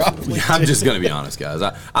 Absolutely. Yeah, absolutely. I'm just going to be honest, guys.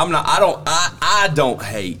 I don't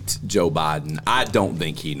hate Joe Biden. I don't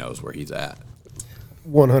think he knows where he's at.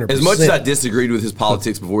 100%. As much as I disagreed with his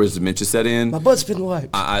politics before his dementia set in, My butt's been wiped.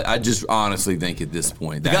 I just honestly think at this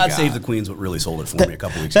point that God guy, Save the Queen's what really sold it for me a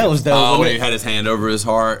couple weeks ago. That was dope. Oh, when wasn't he it? had his hand over his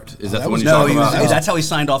heart. Is that the one you're No, talking about? that's how he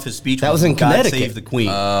signed off his speech. That was in God Connecticut. Save the Queen.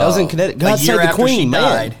 That was in Connecticut. God a year save the after Queen, she man.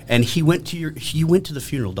 died, and he went to the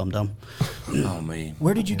funeral, dum dum. Oh man,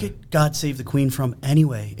 Where did you get God Save the Queen from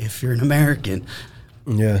anyway? If you're an American,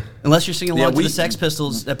 Yeah. unless you're singing along to we- the Sex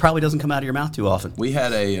Pistols, that probably doesn't come out of your mouth too often. we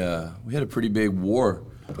had a pretty big war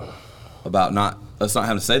about us not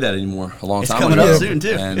having to say that anymore. A long It's time coming ago. up soon too.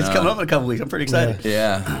 And, It's coming up in a couple weeks. I'm pretty excited.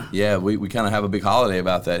 Yeah. We kind of have a big holiday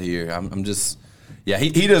about that here. I'm just, yeah.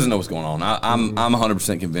 He doesn't know what's going on. I'm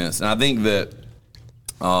 100% convinced, and I think that.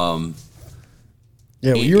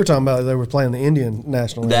 Yeah, well, you were talking about they were playing the Indian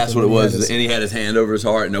national anthem. That's what it when he had was. his- And he had his hand over his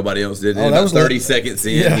heart, and nobody else did. Oh, And that about was 30 like- seconds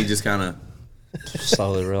in, Yeah. he just kind of.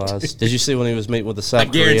 Slowly realized. Did you see when he was meeting with the South I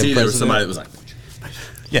guarantee Korean there was president? somebody that was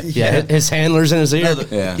like, Yeah, his handlers in his ear.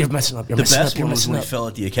 Yeah. You're messing up. You're The messing up. best You're one was messing when up. he fell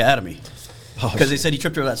at the academy. Because they said he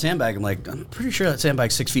tripped over that sandbag. I'm like, I'm pretty sure that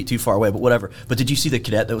sandbag's 6 feet too far away, but whatever. But did you see the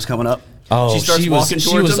cadet that was coming up? Oh, she starts she was- walking she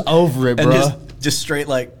towards was him over it, and bruh. just straight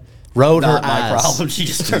like Rolled her not my eyes. problem. She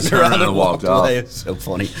just turned turned around and walked off. away. It's so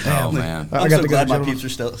funny. oh man. I I'm got so to go, glad my gentlemen.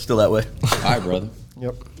 peeps are still that way. All right, brother.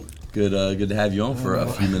 Yep. Good to have you on for a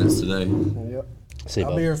few minutes today. Yep. See you,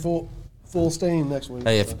 I'll bud. be here full steam next week.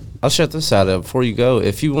 Hey, I'll shut this out before you go.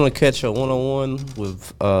 If you want to catch a one-on-one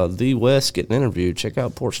with the West getting interviewed, check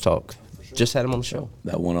out Porch Talk. Just had him on the show.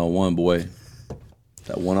 That one-on-one, boy.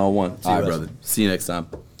 That one-on-one. All right, guys. brother. See you next time.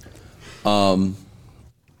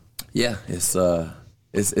 Yeah, it's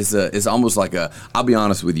almost like a. I'll be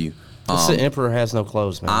honest with you. It's the Emperor has no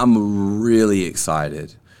clothes, man. I'm really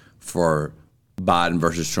excited for Biden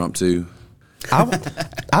versus Trump too.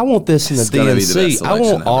 I want this in the It's gonna be the DNC. best I want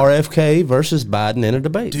election ever. RFK versus Biden in a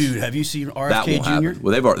debate. Dude, have you seen That RFK won't Jr.? happen.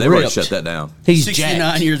 Well, they've already Ripped. shut that down. He's 69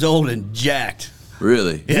 jacked. years old and jacked.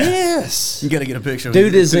 Really? Yeah. Yes. You got to get a picture of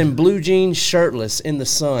Dude him. is in blue jeans, shirtless, in the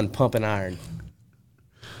sun, pumping iron.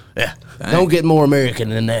 Yeah. Dang. Don't get more American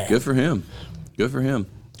than that. Good for him. Good for him.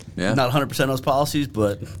 Yeah. Not 100% on his policies,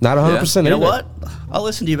 but Not 100% you know either. what? I'll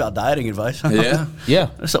listen to you about dieting advice. Yeah. Yeah.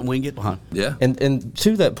 That's something we can get behind. Yeah. And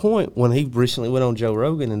to that point, when he recently went on Joe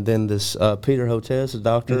Rogan, and then this Peter Hotez, a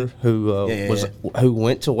doctor who who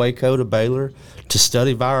went to Waco to Baylor to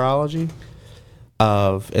study virology,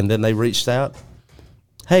 and then they reached out,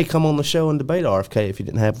 hey, come on the show and debate RFK if you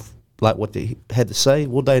didn't have like what they had to say.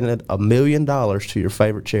 We'll donate $1 million to your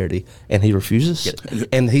favorite charity, and he refuses.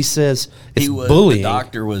 And he says it's bullying. The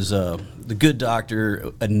doctor was the good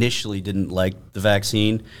doctor. Initially, didn't like the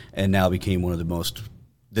vaccine, and now became one of the most.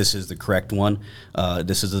 This is the correct one.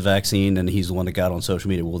 This is the vaccine, and he's the one that got on social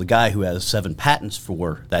media. Well, the guy who has 7 patents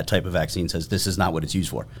for that type of vaccine says this is not what it's used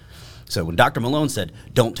for. So when Dr. Malone said,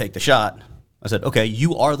 "Don't take the shot," I said, "Okay,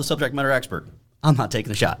 you are the subject matter expert. I'm not taking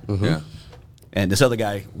the shot." Yeah. And this other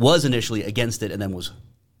guy was initially against it and then was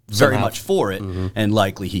very much for it. And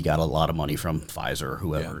likely he got a lot of money from Pfizer or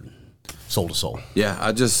whoever, soul to soul. Yeah.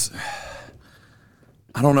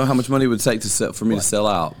 I don't know how much money it would take for me to sell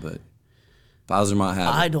out, but Pfizer might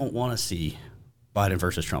have I it. don't want to see Biden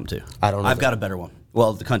versus Trump too. I don't I've either. got a better one.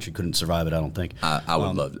 Well, the country couldn't survive it, I don't think. I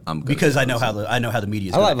would love it. Because I know how the media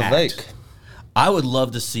is I going like to Vivek. act. I would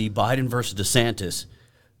love to see Biden versus DeSantis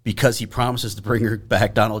because he promises to bring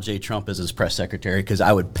back Donald J. Trump as his press secretary, because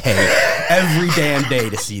I would pay every damn day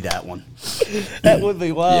to see that one. That would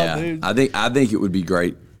be wild, Yeah. dude. I think it would be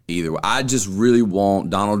great either way. I just really want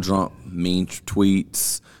Donald Trump mean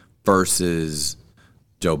tweets versus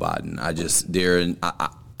Joe Biden.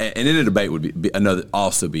 And in a debate would be another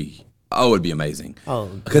also be. Oh, it would be amazing. Oh,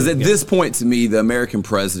 because at this point, to me, the American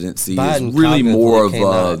presidency Biden is really more of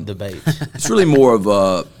cannot a debate. It's really more of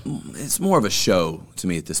a. It's more of a show to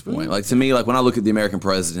me at this point. Like to me, like when I look at the American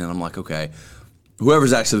president, I'm like, okay,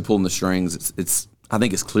 whoever's actually pulling the strings, it's I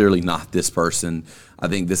think it's clearly not this person. I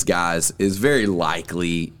think this guy is very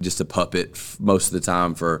likely just a puppet most of the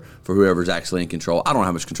time for whoever's actually in control. I don't know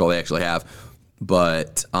how much control they actually have,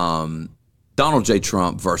 but Donald J.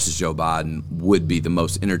 Trump versus Joe Biden would be the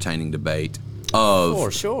most entertaining debate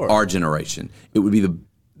of our generation. It would be the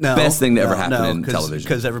best thing that ever happened in television.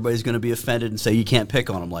 Because everybody's going to be offended and say you can't pick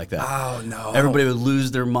on him like that. Oh, no. Everybody would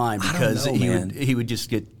lose their mind because he would just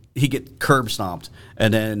get curb stomped,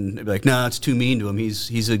 and then they'd be like, "No, it's too mean to him.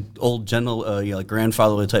 He's an old like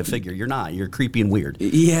grandfatherly type figure. You're not. You're creepy and weird."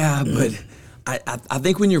 Yeah, but I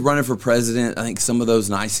think when you're running for president, I think some of those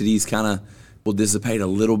niceties kind of will dissipate a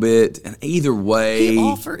little bit. And either way,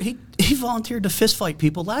 he volunteered to fist fight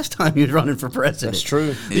people last time he was running for president. That's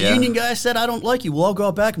true. The union guy said, "I don't like you. Well, I'll go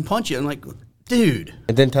out back and punch you." I'm like, dude.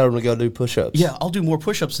 And then told him to go do push-ups. Yeah, I'll do more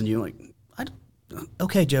push-ups than you. I'm like,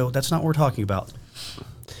 okay, Joe, that's not what we're talking about.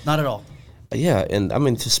 Not at all. Yeah, and I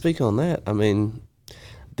mean, to speak on that, I mean,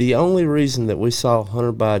 the only reason that we saw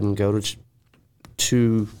Hunter Biden go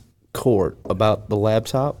to court about the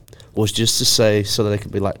laptop was just to say so that they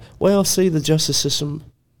could be like, well, see, the justice system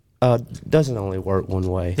doesn't only work one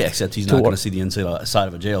way. Yeah, except he's not going to see the inside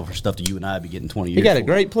of a jail for stuff that you and I would be getting 20 years He got for. a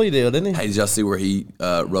great plea deal, didn't he? Hey, did y'all see where he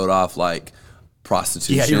wrote off like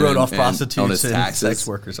prostitution? Yeah, he wrote off and prostitutes on his and taxes. sex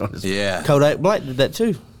workers on his. Yeah. Kodak Black did that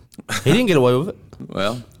too. He didn't get away with it.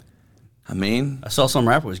 Well, I mean, I saw some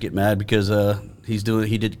rappers get mad because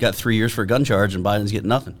got 3 years for a gun charge and Biden's getting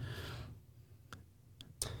nothing.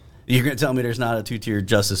 You're going to tell me there's not a two-tier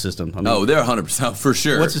justice system? I mean, no, they're 100% for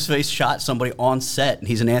sure. What's his face shot somebody on set, and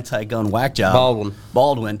he's an anti-gun whack job.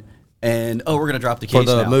 Baldwin. And, we're going to drop the case For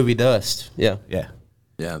the now. movie Dust, yeah.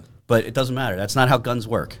 Yeah. But it doesn't matter. That's not how guns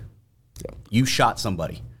work. Yeah. You shot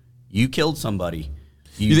somebody. You killed somebody.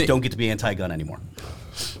 You don't get to be anti-gun anymore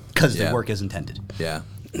because the work is intended. Yeah.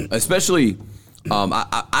 Especially,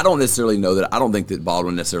 I don't necessarily know that. I don't think that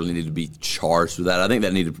Baldwin necessarily needed to be charged with that. I think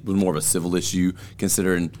that was more of a civil issue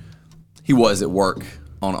considering he was at work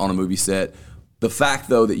on a movie set. The fact,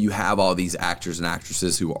 though, that you have all these actors and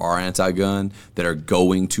actresses who are anti-gun that are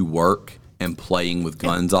going to work and playing with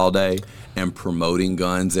guns all day and promoting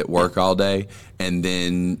guns at work all day, and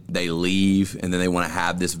then they leave and then they want to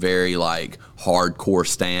have this very like hardcore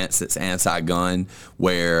stance that's anti-gun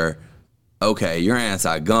where, okay, you're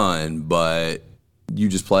anti-gun, but you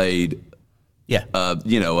just played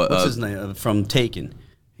what's his name from Taken?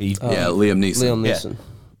 Liam Neeson. Liam Neeson. Yeah.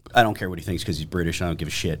 I don't care what he thinks because he's British. I don't give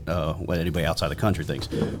a shit what anybody outside the country thinks.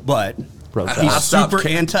 But he's super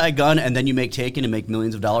anti-gun, and then you make Taken and make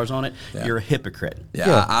millions of dollars on it. Yeah. You're a hypocrite.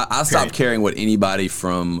 Yeah. I stopped caring what anybody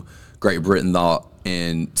from Great Britain thought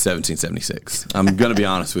in 1776. I'm going to be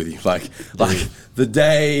honest with you. Like the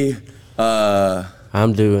day...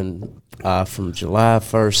 I'm doing from July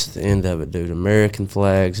 1st to the end of it, dude. American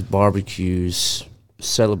flags, barbecues,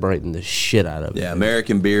 celebrating the shit out of it. Yeah,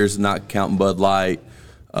 American beers, not counting Bud Light.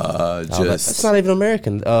 That's not even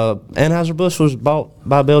American. Anheuser-Busch was bought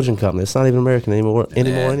by a Belgian company. It's not even American anymore.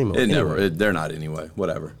 They're not anyway.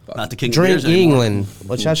 Whatever. Not the king. Drink England,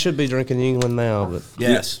 which I should be drinking England now. But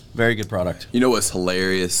yes, very good product. You know what's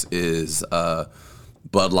hilarious is Bud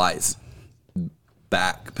Light's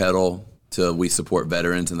back pedal to we support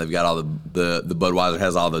veterans, and they've got all the Budweiser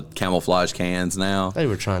has all the camouflage cans now. They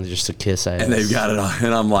were trying to kiss ass, and they've got it on.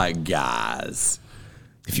 And I'm like, guys.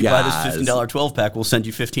 If you buy this $15 12-pack, we'll send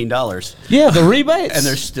you $15. Yeah, the rebates. And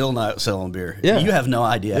they're still not selling beer. Yeah. You have no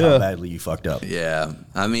idea how badly you fucked up. Yeah.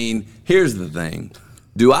 I mean, here's the thing.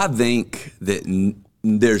 Do I think that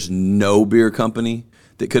there's no beer company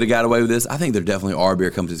that could have got away with this? I think there definitely are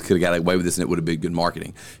beer companies that could have got away with this, and it would have been good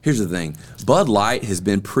marketing. Here's the thing. Bud Light has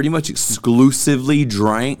been pretty much exclusively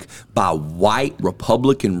drank by white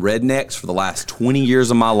Republican rednecks for the last 20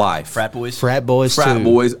 years of my life. Frat boys. Frat boys.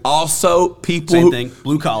 Also, people Same thing.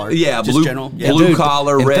 Blue collar. Yeah, just general. Yeah. Blue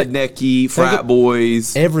collar, rednecky, frat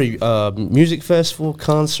boys. Every music festival,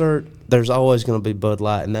 concert, there's always going to be Bud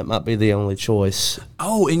Light, and that might be the only choice.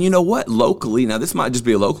 Oh, and you know what? Locally, now this might just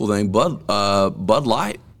be a local thing. Bud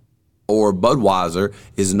Light or Budweiser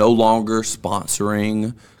is no longer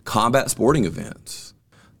sponsoring combat sporting events.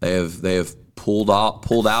 They have pulled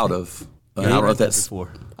out of. I don't know if that's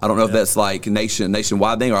if that's like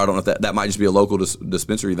nationwide thing, or I don't know if that might just be a local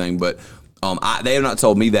dispensary thing. But they have not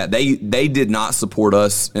told me that they did not support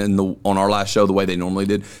us on our last show the way they normally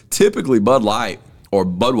did. Typically, Bud Light or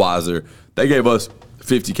Budweiser, they gave us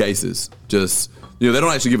 50 cases. Just they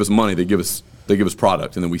don't actually give us money. They give us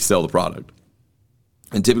product, and then we sell the product.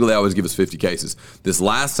 And typically, they always give us 50 cases. This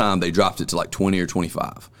last time, they dropped it to like 20 or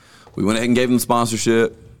 25. We went ahead and gave them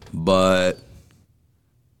sponsorship, but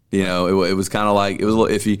it was kind of like it was a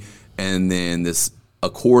little iffy. And then this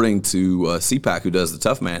according to CPAC, who does the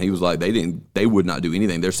Tough Man, he was like they would not do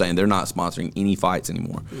anything. They're saying they're not sponsoring any fights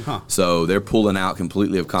anymore. So they're pulling out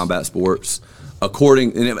completely of combat sports.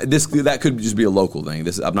 That could just be a local thing.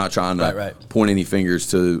 I'm not trying to point any fingers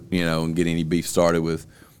to and get any beef started with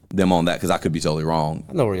them on that, because I could be totally wrong.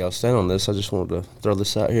 I know where y'all stand on this. I just wanted to throw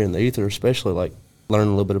this out here in the ether, especially like learning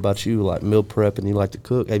a little bit about you, like meal prep, and you like to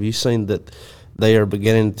cook. Have you seen that they are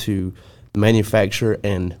beginning to manufacture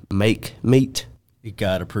and make meat? It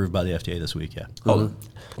got approved by the FDA this week. Yeah. Oh,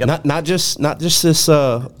 yep. Not just this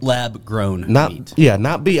lab grown meat. Yeah,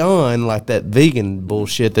 not beyond like that vegan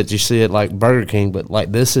bullshit that you see at like Burger King, but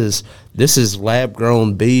like this is lab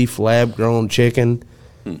grown beef, lab grown chicken.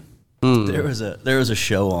 There was a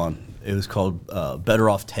show on. It was called Better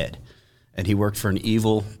Off Ted, and he worked for an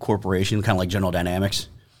evil corporation, kind of like General Dynamics,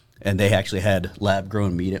 and they actually had lab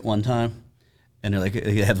grown meat at one time. And they're like,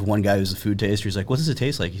 they have one guy who's a food taster. He's like, "What does it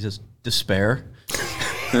taste like?" He says, "Despair."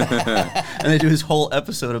 And they do this whole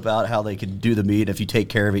episode about how they could do the meat. If you take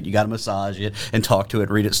care of it, you got to massage it and talk to it,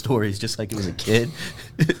 read its stories, just like it was a kid.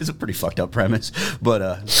 It's a pretty fucked up premise,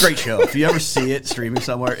 but great show. If you ever see it streaming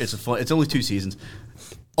somewhere, it's It's only 2 seasons.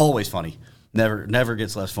 Always funny. Never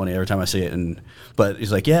gets less funny every time I see it. But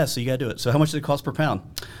he's like, yeah, so you got to do it. So how much does it cost per pound?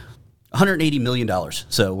 $180 million.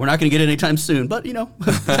 So we're not going to get it anytime soon. But,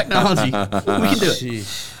 technology, we can do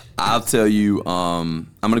it. I'll tell you, I'm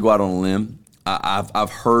going to go out on a limb.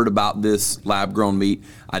 I've heard about this lab-grown meat.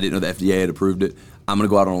 I didn't know the FDA had approved it. I'm going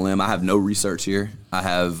to go out on a limb. I have no research here. I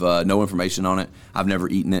have no information on it. I've never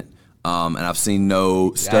eaten it. And I've seen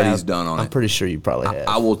no studies done on it. I'm pretty sure you probably have.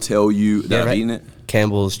 I will tell you that I've eaten it.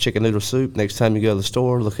 Campbell's chicken noodle soup. Next time you go to the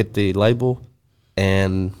store, look at the label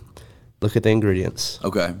and look at the ingredients.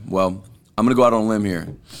 Okay. Well, I'm going to go out on a limb here.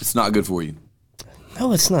 It's not good for you.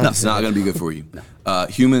 No, it's not. No, it's not going to be good for you.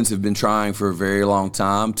 Humans have been trying for a very long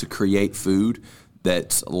time to create food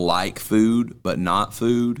that's like food but not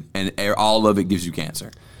food, and all of it gives you cancer.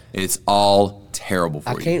 It's all terrible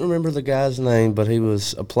for you. I can't remember the guy's name, but he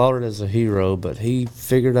was applauded as a hero, but he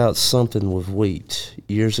figured out something with wheat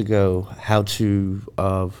years ago, how to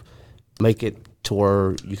make it to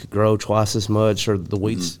where you could grow twice as much, or the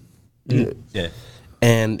wheat's... Yeah.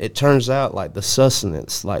 And it turns out like the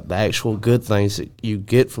sustenance, like the actual good things that you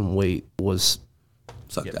get from wheat was...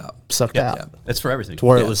 Sucked out. Yeah. That's for everything. To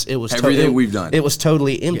where it was everything we've done. It was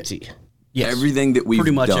totally empty. Yes. Everything that we've done.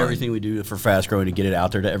 Pretty much everything we do for fast growing to get it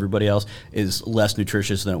out there to everybody else is less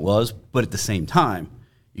nutritious than it was, but at the same time,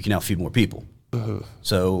 you can now feed more people.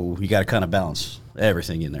 So you got to kind of balance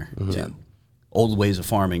everything in there. Yeah. Old ways of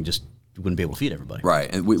farming just wouldn't be able to feed everybody.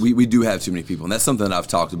 Right, and we do have too many people, and that's something that I've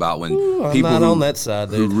talked about when people I'm not on that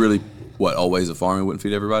side, dude. who really old ways of farming wouldn't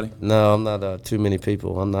feed everybody. No, I'm not too many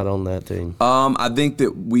people. I'm not on that team. I think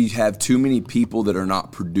that we have too many people that are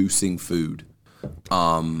not producing food.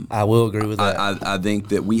 I will agree with that. I think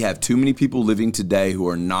that we have too many people living today who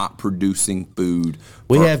are not producing food.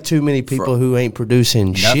 We have too many people who ain't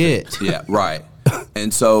producing shit. Yeah, right.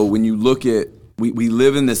 And so when you look at, we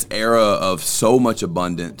live in this era of so much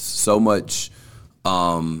abundance, so much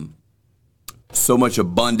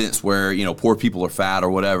abundance where, poor people are fat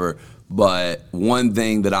or whatever. But one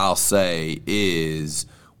thing that I'll say is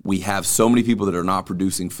we have so many people that are not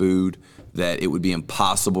producing food that it would be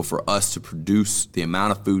impossible for us to produce the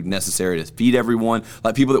amount of food necessary to feed everyone.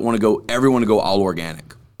 Like people that want to go all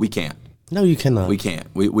organic. We can't. No, you cannot. We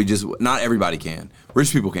can't. We just, not everybody can.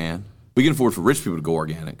 Rich people can. We can afford for rich people to go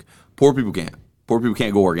organic. Poor people can't. Poor people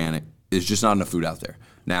can't go organic. There's just not enough food out there.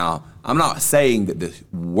 Now, I'm not saying that the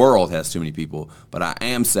world has too many people, but I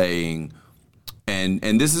am saying, and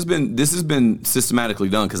this has been systematically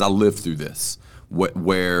done because I lived through this,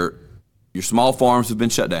 where your small farms have been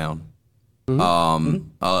shut down.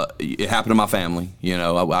 It happened to my family.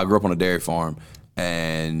 I grew up on a dairy farm,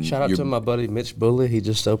 and shout out to my buddy Mitch Bully. He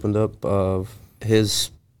just opened up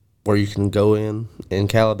his where you can go in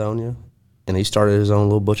Caledonia, and he started his own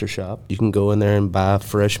little butcher shop. You can go in there and buy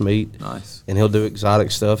fresh meat. Nice. And he'll do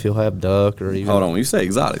exotic stuff. He'll have duck or even. Hold on, when you say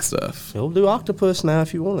exotic stuff, he'll do octopus now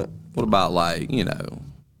if you want it. What about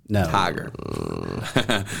No. Tiger,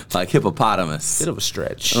 like hippopotamus? Bit of a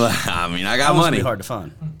stretch. I mean, I got money. Be hard to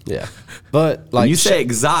find. Yeah, but when you say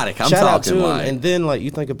exotic, I'm shout out talking to like. Him. And then you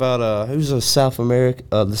think about who's the South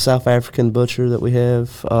African butcher that we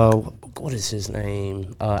have. What is his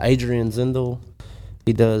name? Adrian Zindel.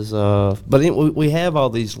 He does. But we have all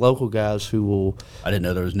these local guys who will. I didn't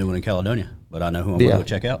know there was a new one in Caledonia, but I know who I'm going to go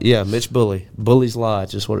check out. Yeah, Mitch Bully. Bully's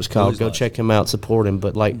Lodge is what it's called. Go check him out, support him.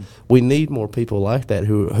 But we need more people like that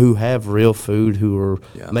who have real food, who are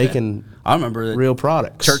making. I remember that real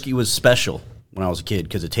products. Turkey was special when I was a kid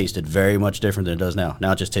because it tasted very much different than it does now.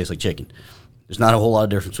 Now it just tastes like chicken. There's not a whole lot of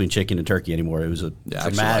difference between chicken and turkey anymore. It was a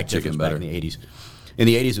dramatic difference back in the 80s. In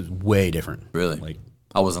the 80s, it was way different. Really? Like,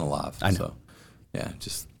 I wasn't alive. I know. So, yeah,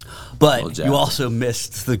 just. But you also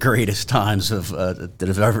missed the greatest times of that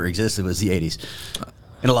have ever existed was the 80s.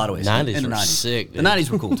 In a lot of ways. 90s were sick. The 90s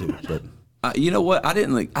were cool too. But you know what? I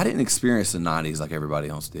didn't experience the 90s like everybody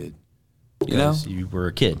else did. You know? You were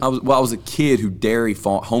a kid. I was a kid who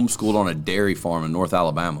homeschooled on a dairy farm in North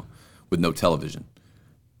Alabama with no television.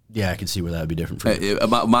 Yeah, I can see where that would be different for you.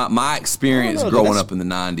 My experience growing up in the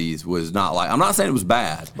 90s was not like, I'm not saying it was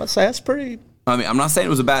bad. Let's say that's pretty. I mean, I'm not saying it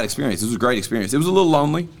was a bad experience. It was a great experience. It was a little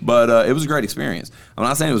lonely, but it was a great experience. I'm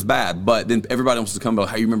not saying it was bad, but then everybody wants to come and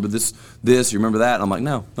go, hey, you remember this, you remember that? And I'm like,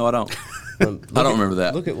 no, I don't. I don't remember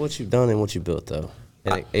that. Look at what you've done and what you built, though.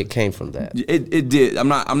 And it came from that. It did. I'm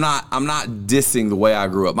not dissing the way I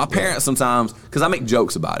grew up. My parents sometimes, because I make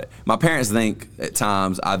jokes about it. My parents think at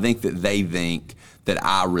times, I think that they think that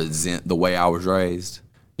I resent the way I was raised.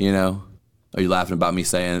 You know? Are you laughing about me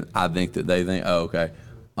saying I think that they think? Oh, okay.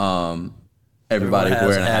 Everybody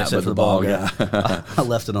wearing a hat but the ball guy. I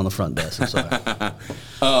left it on the front desk. I'm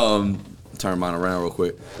sorry. Turn mine around real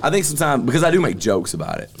quick. I think sometimes because I do make jokes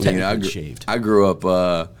about it. You know, I grew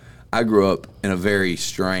up in a very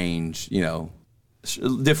strange, you know,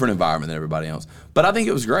 different environment than everybody else. But I think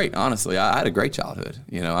it was great. Honestly, I had a great childhood.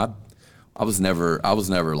 You know, I was never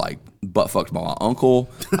like butt fucked by my uncle.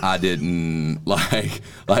 I didn't like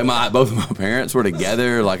both of my parents were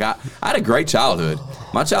together. Like I had a great childhood.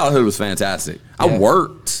 My childhood was fantastic. I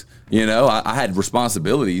worked. You know, I had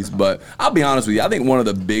responsibilities, but I'll be honest with you. I think one of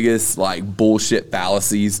the biggest like bullshit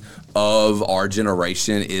fallacies of our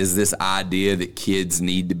generation is this idea that kids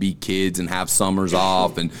need to be kids and have summers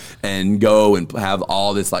off and go and have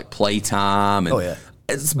all this like playtime. And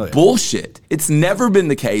it's bullshit. It's never been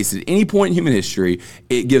the case at any point in human history.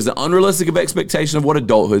 It gives an unrealistic expectation of what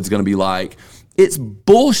adulthood is going to be like. It's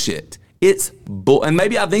bullshit. And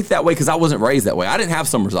maybe I think that way because I wasn't raised that way. I didn't have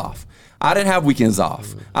summers off. I didn't have weekends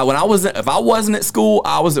off. If I wasn't at school,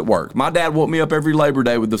 I was at work. My dad woke me up every Labor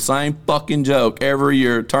Day with the same fucking joke every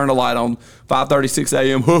year. Turn the light on, 5:30, 6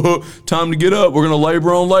 a.m. Time to get up. We're gonna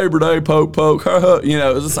labor on Labor Day. Poke, poke. You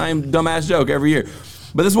know, it was the same dumbass joke every year.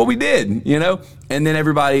 But that's what we did. You know. And then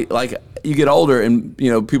everybody like you get older, and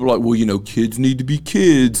you know people are like, well, you know, kids need to be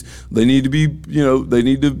kids. They need to be, you know, they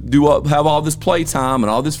need to have all this playtime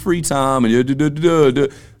and all this free time and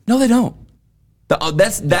no, they don't.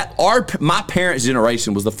 My parents'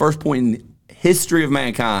 generation was the first point in history of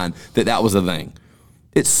mankind that was a thing.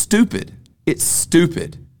 It's stupid. It's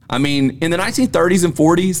stupid. I mean, in the 1930s and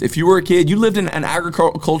 40s, if you were a kid, you lived in an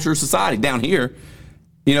agriculture society down here.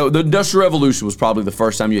 You know, the Industrial Revolution was probably the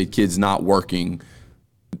first time you had kids not working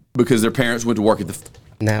because their parents went to work at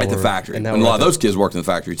the factory. And a lot of those kids worked in the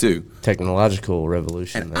factory too. Technological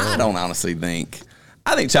revolution. And I don't honestly think.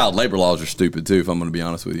 I think child labor laws are stupid too, if I'm going to be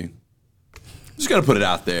honest with you. Just gonna put it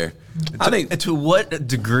out there. I think to what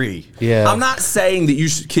degree? Yeah, I'm not saying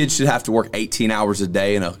that kids should have to work 18 hours a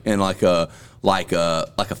day in like a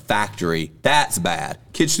factory. That's bad.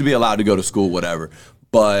 Kids should be allowed to go to school, whatever.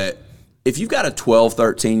 But if you've got a 12,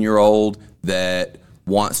 13-year-old that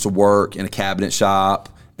wants to work in a cabinet shop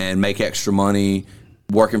and make extra money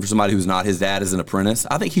working for somebody who's not his dad as an apprentice,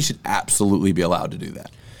 I think he should absolutely be allowed to do that.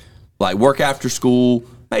 Like work after school,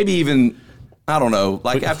 maybe even. I don't know,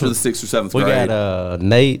 like after the 6th or 7th grade. We got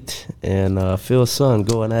Nate and Phil's son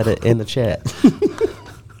going at it in the chat.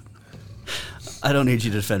 I don't need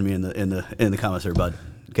you to defend me in the comments there, bud.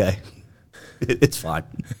 Okay, it's fine.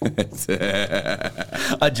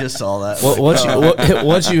 I just saw that.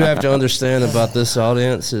 What you have to understand about this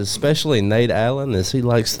audience, is especially Nate Allen, is he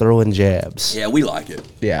likes throwing jabs. Yeah, we like it.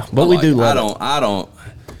 Yeah, but we do love it.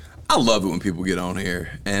 I love it when people get on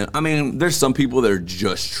here. And, I mean, there's some people that are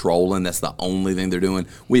just trolling. That's the only thing they're doing.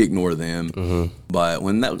 We ignore them. Mm-hmm. But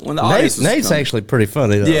when the audience Nate's actually pretty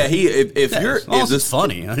funny, though. Yeah, it's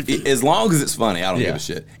funny. As long as it's funny, I don't give a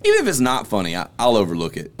shit. Even if it's not funny, I'll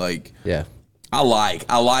overlook it. Like, yeah. I like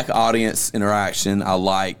audience interaction. I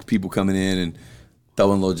like people coming in and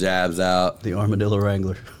throwing little jabs out. The Armadillo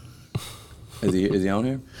Wrangler. Is he on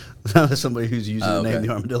here? Somebody who's using the name the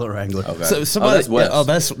Armadillo Wrangler. Okay. So somebody, that's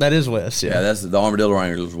Wes. That is Wes. Yeah, that's the Armadillo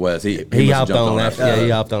Wrangler was Wes. He hopped on after. He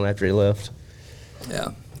hopped on after he left. Yeah.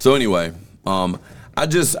 So anyway, I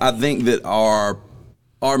think that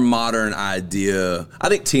our modern idea. I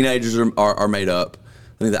think teenagers are made up.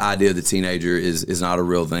 I think the idea of the teenager is not a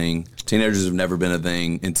real thing. Teenagers have never been a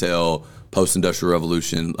thing until post-industrial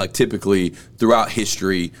revolution. Like typically throughout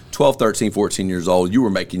history, 12, 13, 14 years old, you were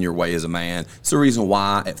making your way as a man. It's the reason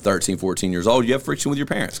why at 13, 14 years old, you have friction with your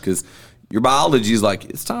parents because Your biology is like,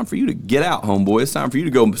 it's time for you to get out, homeboy. It's time for you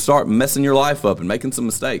to go start messing your life up and making some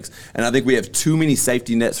mistakes. And I think we have too many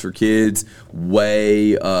safety nets for kids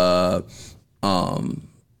way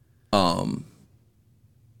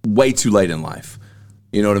too late in life.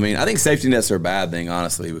 You know what I mean? I think safety nets are a bad thing,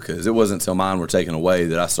 honestly, because it wasn't until mine were taken away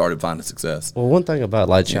that I started finding success. Well, one thing about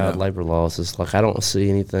like child labor laws is like I don't see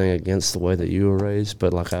anything against the way that you were raised,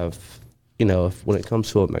 but like when it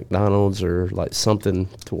comes to a McDonald's or like something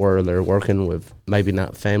to where they're working with maybe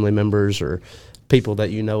not family members or people that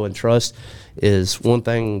you know and trust, is one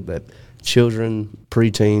thing that children,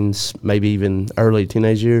 preteens, maybe even early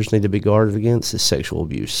teenage years need to be guarded against is sexual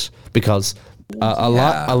abuse, because a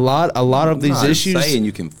lot of these issues. Saying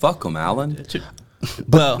you can fuck them, Alan.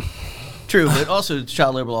 Well, true, but also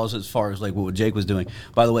child labor laws as far as like what Jake was doing.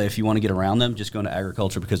 By the way, if you want to get around them, just go into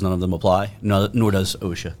agriculture because none of them apply. Nor does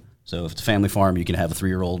OSHA. So if it's a family farm, you can have a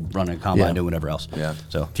 3-year-old running a combine doing whatever else. Yeah.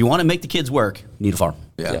 So if you want to make the kids work, you need a farm.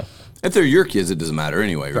 Yeah. If they're your kids, it doesn't matter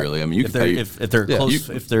anyway. Right. Really, I mean, you can pay if they're close,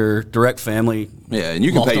 if they're direct family. Yeah, and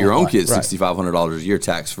you can pay your own kids $6,500 a year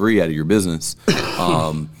tax free out of your business.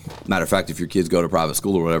 Matter of fact, if your kids go to private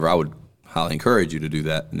school or whatever, I would highly encourage you to do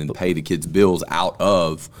that and then pay the kids' bills out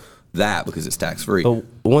of that because it's tax free. But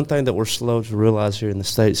one thing that we're slow to realize here in the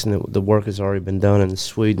States, and the work has already been done in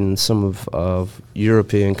Sweden and some of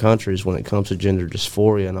European countries when it comes to gender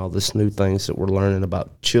dysphoria and all this new things that we're learning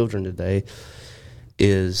about children today,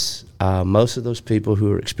 is most of those people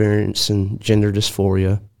who are experiencing gender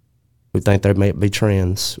dysphoria, who think they may be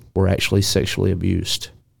trans, were actually sexually abused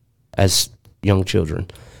as young children.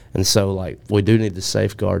 And so, like, we do need to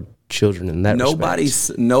safeguard children in that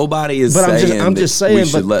respect. Nobody is but saying I'm just saying we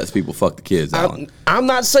should let people fuck the kids, Alan. I'm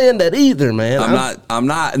not saying that either, man. I'm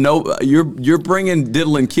not. No, you're bringing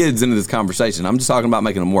diddling kids into this conversation. I'm just talking about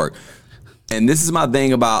making them work. And this is my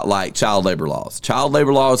thing about like child labor laws. Child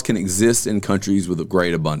labor laws can exist in countries with a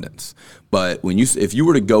great abundance. But if you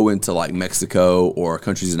were to go into like Mexico or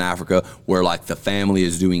countries in Africa where like the family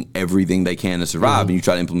is doing everything they can to survive and you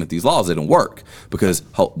try to implement these laws, they don't work because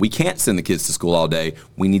we can't send the kids to school all day.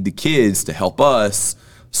 We need the kids to help us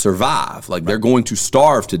survive. Like they're going to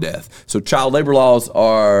starve to death. So child labor laws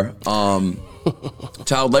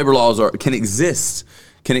can exist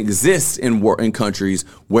in countries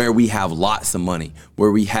where we have lots of money,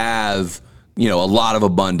 where we have, a lot of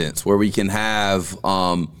abundance, where we can have,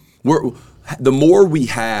 the more we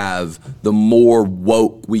have, the more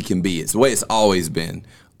woke we can be. It's the way it's always been.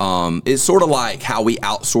 It's sort of like how we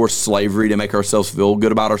outsourced slavery to make ourselves feel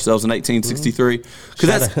good about ourselves in 1863, because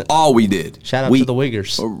that's all we did. Shout out to the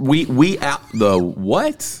Uyghurs. The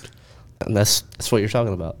what? And that's what you're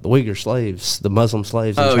talking about. The Uyghur slaves, the Muslim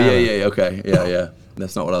slaves in China. Yeah, okay. Yeah.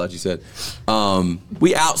 That's not what I thought you said.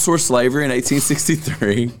 We outsourced slavery in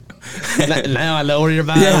 1863. Now I know where you're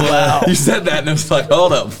about. Yeah, wow. You said that and I was like,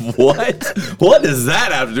 hold up, what? What does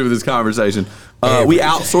that have to do with this conversation? We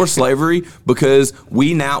outsourced slavery because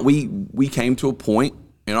we came to a point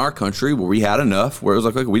in our country where we had enough, where it was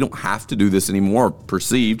like, we don't have to do this anymore,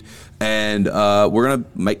 perceived, and we're going to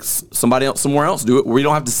make somebody else somewhere else do it where we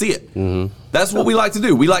don't have to see it. Mm-hmm. That's what we like to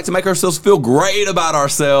do. We like to make ourselves feel great about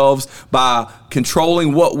ourselves by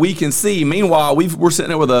controlling what we can see. Meanwhile, we're sitting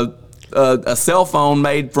there with a cell phone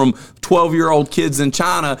made from 12-year-old kids in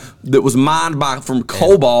China that was mined from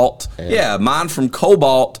cobalt. Yeah, mined from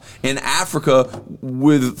cobalt in Africa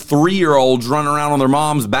with 3-year-olds running around on their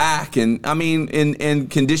mom's back. And I mean, in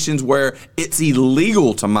conditions where it's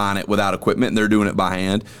illegal to mine it without equipment and they're doing it by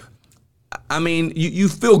hand. I mean, you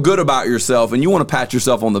feel good about yourself and you want to pat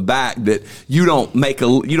yourself on the back that we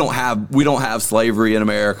don't have slavery in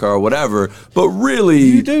America or whatever, but really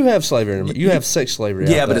you do have slavery in America. You have sex slavery.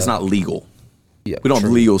 Yeah, but it's not legal. Yeah, we don't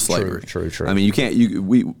have legal slavery. True. I mean, you can't.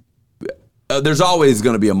 There's always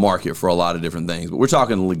going to be a market for a lot of different things, but we're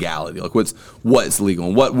talking legality. Like what's legal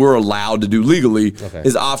and what we're allowed to do legally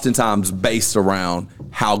is oftentimes based around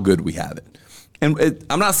how good we have it. And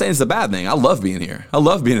I'm not saying it's a bad thing. I love being here. I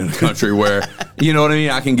love being in a country where, you know what I mean,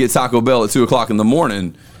 I can get Taco Bell at 2 o'clock in the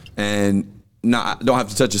morning and don't have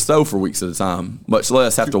to touch a stove for weeks at a time, much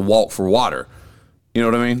less have to walk for water. You know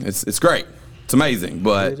what I mean? It's great. It's amazing.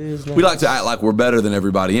 But we like to act like we're better than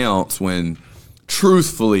everybody else when,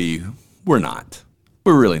 truthfully, we're not.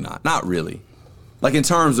 We're really not. Not really. Like in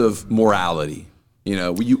terms of morality.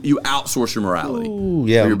 You outsource your morality or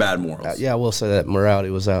your bad morals. Yeah, I will say that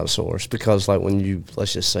morality was outsourced because, like, when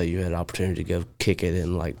let's just say you had an opportunity to go kick it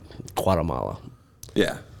in, like, Guatemala.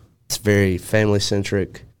 Yeah. It's very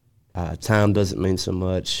family-centric. Time doesn't mean so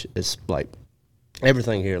much. It's, like,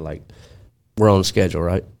 everything here, like, we're on schedule,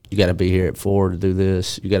 right? You got to be here at 4 to do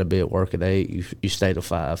this. You got to be at work at 8. You stay till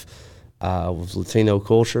 5. With Latino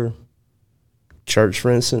culture, church,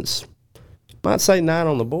 for instance, might say 9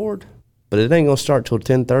 on the board, but it ain't gonna start till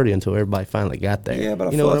 10:30 until everybody finally got there. Yeah, but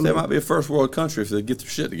I feel like they might be a first world country if they get their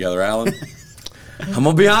shit together, Alan. I'm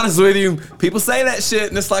gonna be honest with you. People say that shit,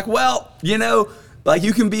 and it's like, well, you know, like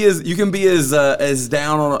you can be as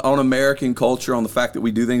down on American culture on the fact that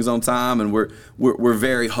we do things on time, and we're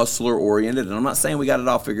very hustler oriented. And I'm not saying we got it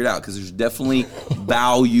all figured out, because there's definitely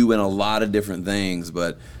value in a lot of different things.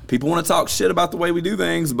 But people want to talk shit about the way we do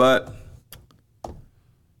things, but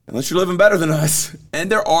unless you're living better than us,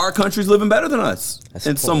 and there are countries living better than us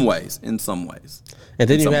in some ways. And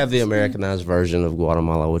then you have the Americanized version of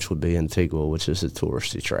Guatemala, which would be Antigua, which is a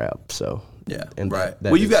touristy trap. So yeah, and right.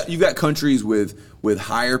 Well, you've got countries with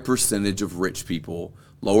higher percentage of rich people,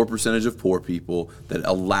 lower percentage of poor people, that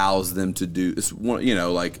allows them to do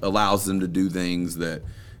allows them to do things that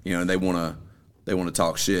they want to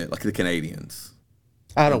talk shit, like the Canadians.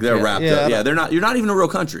 I don't. They're wrapped up. Yeah, they're not. You're not even a real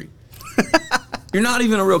country. You're not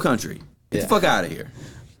even a real country. Get the fuck out of here.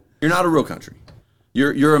 You're not a real country.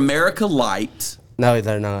 You're America light. No,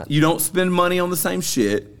 they're not. You don't spend money on the same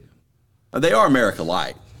shit. They are America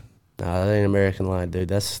light. No, that ain't American light, dude.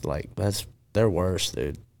 They're worse,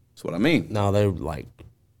 dude. That's what I mean. No, they're like,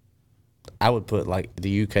 I would put like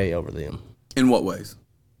the UK over them. In what ways?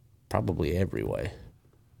 Probably every way.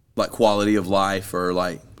 Like quality of life, or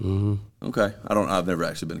like. Mm-hmm. Okay, I've never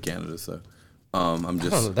actually been to Canada, so. I'm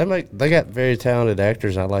just. I don't know. They got very talented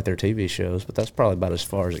actors. I like their TV shows, but that's probably about as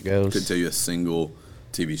far as it goes. Couldn't tell you a single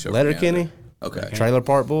TV show. Letterkenny. Okay. Trailer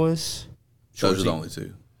Park Boys. Those are the only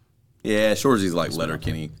two. Yeah, Shorzy's like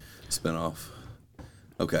Letterkenny spinoff.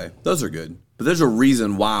 Okay, those are good, but there's a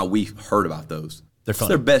reason why we heard about those. They're fun. It's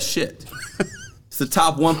their best shit. It's the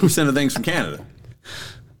top 1% of things from Canada.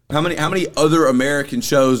 How many other American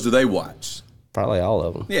shows do they watch? Probably all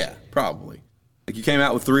of them. Yeah, probably. Like you came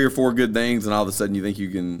out with 3 or 4 good things, and all of a sudden you think you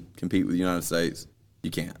can compete with the United States.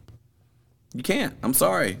 You can't. You can't. I'm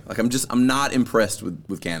sorry. Like I'm not impressed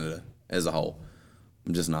with Canada as a whole.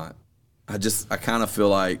 I'm just not. I kind of feel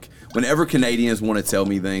like whenever Canadians want to tell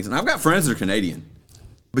me things, and I've got friends that are Canadian,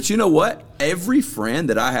 but you know what? Every friend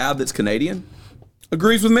that I have that's Canadian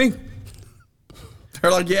agrees with me.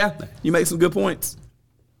 They're like, yeah, you make some good points.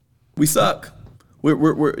 We suck.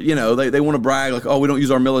 We're they want to brag like, oh, we don't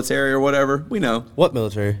use our military or whatever. We know. What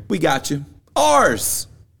military? We got you. Ours.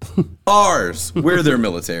 We're their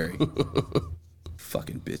military.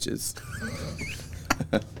 Fucking bitches.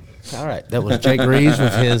 All right, that was Jake Reeves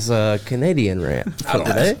with his Canadian rant for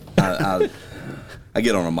today. I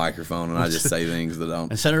get on a microphone and I just say things that don't.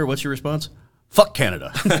 And Senator, what's your response? Fuck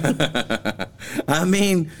Canada. I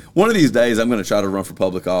mean, one of these days I'm going to try to run for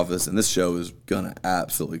public office, and this show is going to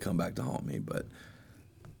absolutely come back to haunt me, but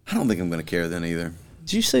I don't think I'm going to care then either.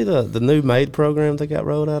 Did you see the new MAID program that got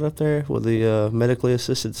rolled out up there with the medically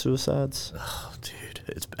assisted suicides? Oh, dude,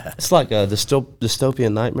 it's bad. It's like a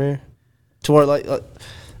dystopian nightmare. To where, like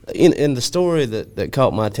in the story that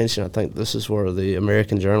caught my attention, I think this is where the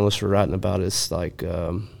American journalists were writing about. It's like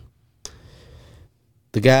the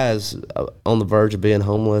guy's on the verge of being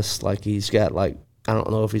homeless. Like he's got like, I don't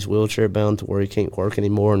know if he's wheelchair bound to where he can't work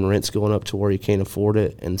anymore, and rent's going up to where he can't afford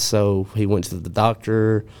it. And so he went to the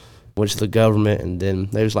doctor, went to the government, and then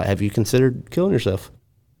they was like, have you considered killing yourself?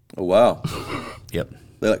 Oh, wow. Yep.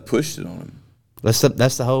 They like pushed it on him.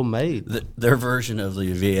 That's the whole MAID. Their version of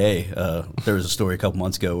the VA, there was a story a couple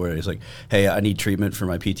months ago where he's like, hey, I need treatment for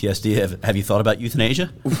my PTSD. Have you thought about euthanasia?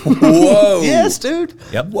 Whoa. Yes, dude.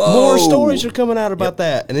 Yep. Whoa. More stories are coming out about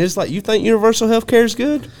that. And it's like, you think universal health care is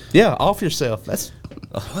good? Yeah, off yourself. That's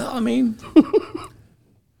well, I mean,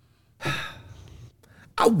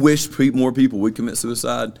 I wish more people would commit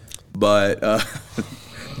suicide, but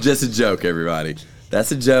just a joke, everybody.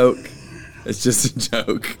 That's a joke. It's just a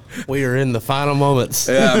joke. We are in the final moments.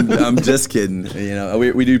 Yeah, I'm just kidding. You know,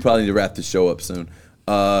 we do probably need to wrap this show up soon.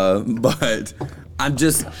 But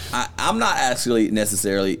I'm not actually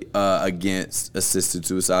necessarily against assisted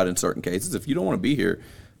suicide in certain cases. If you don't want to be here,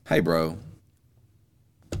 hey, bro,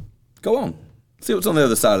 go on. See what's on the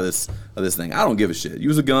other side of this thing. I don't give a shit.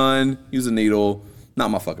 Use a gun, use a needle, not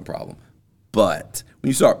my fucking problem. But when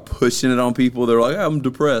you start pushing it on people, they're like, I'm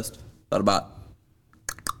depressed. Thought about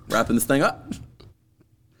wrapping this thing up.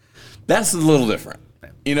 That's a little different.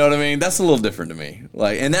 You know what I mean? That's a little different to me.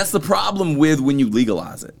 Like, and that's the problem with when you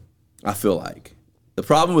legalize it. I feel like the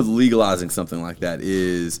problem with legalizing something like that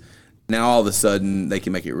is now all of a sudden they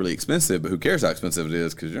can make it really expensive, but who cares how expensive it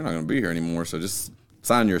is because you're not going to be here anymore. So just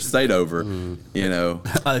sign your estate over. You know.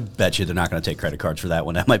 I bet you they're not going to take credit cards for that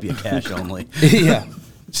one. That might be a cash only. Yeah.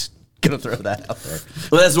 Just gonna throw that out there.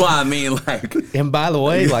 Well, that's why I mean, like. And by the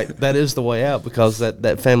way, like that is the way out because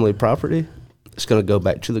that family property, it's going to go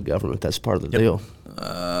back to the government. That's part of the deal.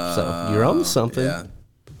 So you're on something.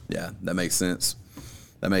 Yeah, that makes sense.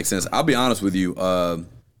 I'll be honest with you.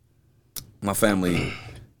 My family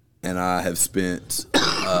and I have spent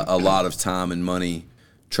a lot of time and money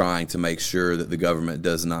trying to make sure that the government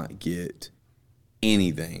does not get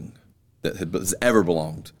anything that has ever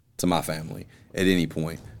belonged to my family at any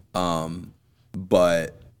point.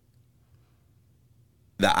 But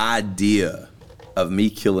the idea of me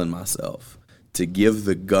killing myself to give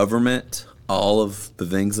the government all of the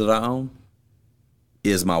things that I own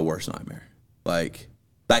is my worst nightmare. Like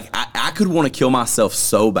I could want to kill myself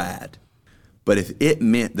so bad, but if it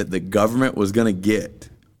meant that the government was going to get,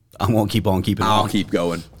 I won't keep on keeping on. I'll keep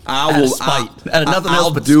going. Out of spite. Out of nothing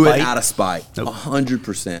else but do spite. It out of spite.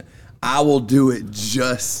 100%. I will do it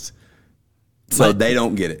just so they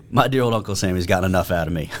don't get it. My dear old Uncle Sammy's got enough out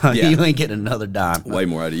of me. Yeah. You ain't getting another dime. Way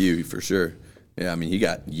more out of you, for sure. Yeah, I mean, he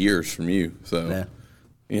got years from you, so,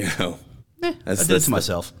 you know. I did it to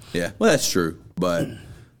myself. Yeah, well, that's true. But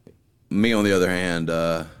me, on the other hand,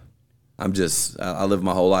 I live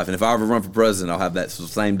my whole life. And if I ever run for president, I'll have that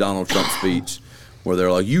same Donald Trump speech where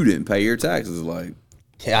they're like, you didn't pay your taxes. Like,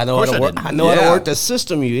 yeah, I know how to work. I know how to work the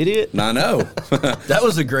system, you idiot. I know. That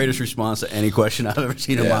was the greatest response to any question I've ever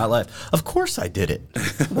seen in my life. Of course I did it.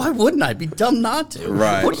 Why wouldn't I? Be dumb not to.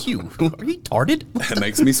 Right. What are you retarded? That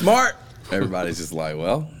makes me smart. Everybody's just like,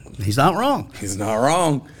 well, he's not wrong. He's not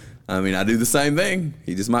wrong. I mean, I do the same thing.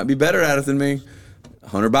 He just might be better at it than me.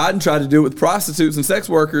 Hunter Biden tried to do it with prostitutes and sex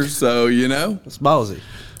workers, so, you know. It's ballsy.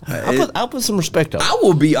 I'll put some respect on it. I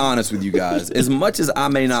will be honest with you guys. As much as I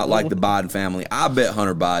may not like the Biden family, I bet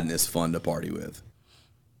Hunter Biden is fun to party with.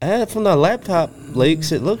 From the laptop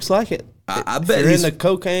leaks, it looks like it. I bet you're into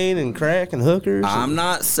cocaine and crack and hookers. I'm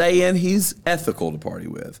not saying he's ethical to party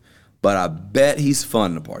with, but I bet he's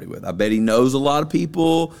fun to party with. I bet he knows a lot of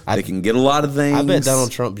people. They can get a lot of things. I bet Donald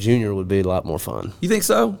Trump Jr. would be a lot more fun. You think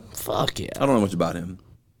so? Fuck yeah. I don't know much about him,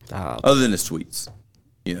 other than his tweets.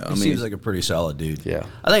 You know, he seems like a pretty solid dude. Yeah.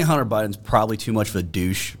 I think Hunter Biden's probably too much of a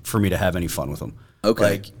douche for me to have any fun with him. Okay.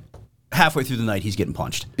 Like, halfway through the night, he's getting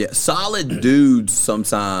punched. Yeah, solid dudes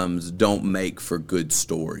sometimes don't make for good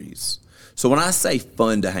stories. So when I say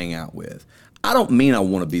fun to hang out with, I don't mean I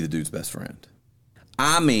want to be the dude's best friend.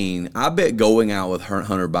 I mean, I bet going out with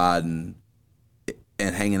Hunter Biden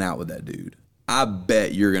and hanging out with that dude, I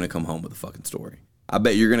bet you're going to come home with a fucking story. I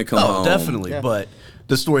bet you're going to come home. Oh, definitely. Yeah. But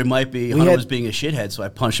the story might be Hunter was being a shithead, so I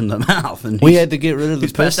punched him in the mouth. And we had to get rid of the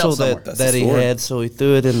pistol that he story. had, so he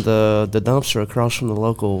threw it in the dumpster across from the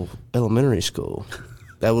local elementary school.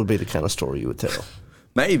 That would be the kind of story you would tell.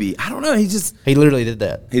 Maybe. I don't know. He literally did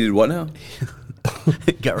that. He did what now?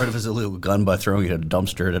 Got rid of his illegal gun by throwing it at a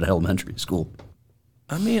dumpster at an elementary school.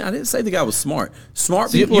 I mean, I didn't say the guy was smart.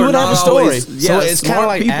 Smart people you would have a story. Always, so it's kind of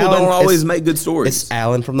like people Alan, don't always make good stories. It's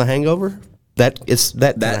Alan from The Hangover.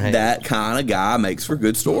 That kind of guy makes for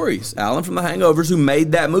good stories. Alan from The Hangovers, who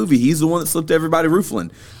made that movie, he's the one that slipped everybody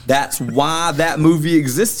roofling. That's why that movie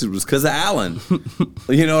existed, was because of Alan.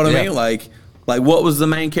 You know what I mean? Like what was the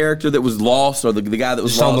main character that was lost, or the guy that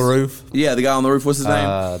was just lost on the roof? Yeah, the guy on the roof. What's his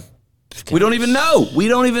name? We don't even know.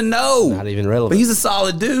 Not even relevant. But he's a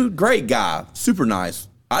solid dude, great guy, super nice.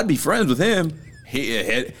 I'd be friends with him.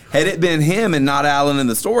 Had it been him and not Alan in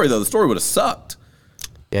the story, though, the story would have sucked.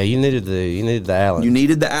 Yeah, you needed the Allen. You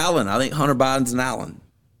needed the Allen. I think Hunter Biden's an Allen.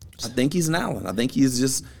 I think he's an Allen. I think he's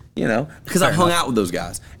just, because I've hung out with those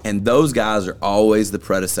guys. And those guys are always the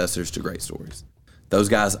predecessors to great stories. Those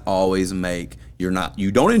guys always make, you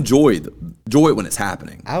don't enjoy it when it's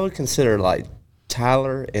happening. I would consider like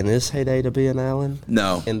Tyler in his heyday to be an Allen.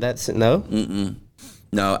 No. And that's, no? Mm-mm.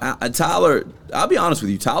 No, Tyler, I'll be honest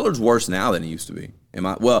with you, Tyler's worse now than he used to be.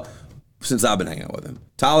 Well, since I've been hanging out with him.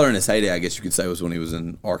 Tyler in his heyday, I guess you could say, was when he was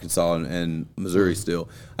in Arkansas and Missouri still.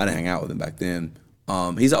 I didn't hang out with him back then.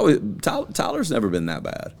 Tyler's never been that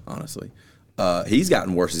bad, honestly. He's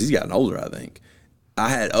gotten worse as he's gotten older, I think. I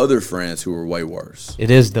had other friends who were way worse.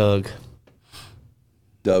 It is Doug.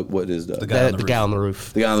 Doug, what is Doug? The guy on the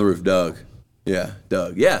roof. The guy on the roof, Doug. Yeah,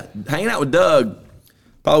 Doug. Yeah, hanging out with Doug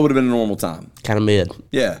probably would have been a normal time. Kind of mid.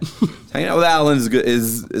 Yeah. Hanging out with Alan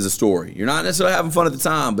is a story. You're not necessarily having fun at the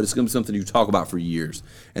time, but it's going to be something you talk about for years.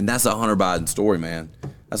 And that's a Hunter Biden story, man.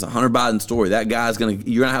 That's a Hunter Biden story. That guy's you're going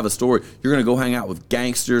to have a story. You're going to go hang out with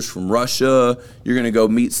gangsters from Russia. You're going to go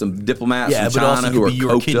meet some diplomats from China who are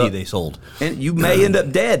your coked kidney up. They sold. And you may end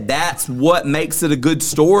up dead. That's what makes it a good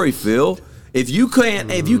story, Phil. If you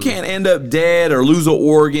can't end up dead or lose an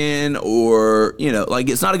organ or,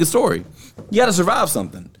 it's not a good story. You got to survive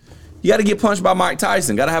something. You got to get punched by Mike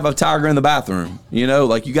Tyson. Got to have a tiger in the bathroom.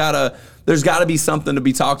 There's got to be something to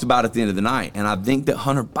be talked about at the end of the night. And I think that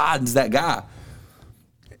Hunter Biden's that guy.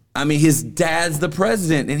 I mean, his dad's the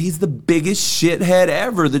president, and he's the biggest shithead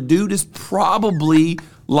ever. The dude is probably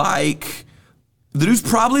a lot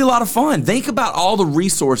of fun. Think about all the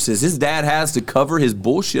resources his dad has to cover his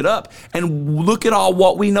bullshit up, and look at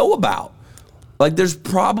what we know about. Like, there's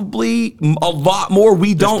probably a lot more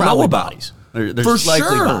we don't know about. Bodies. There's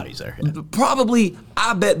likely bodies there. Yeah. Probably,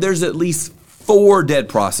 I bet there's at least 4 dead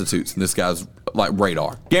prostitutes in this guy's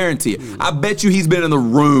radar. Guarantee it. I bet you he's been in the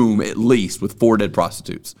room at least with 4 dead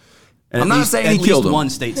prostitutes. And I'm not saying he killed them. One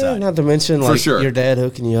stateside. Not to mention, sure. your dad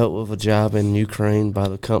hooking you up with a job in Ukraine by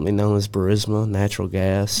the company known as Burisma Natural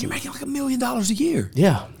Gas. You're making like $1 million a year.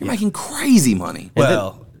 Yeah. You're making crazy money.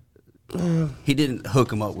 Well, he didn't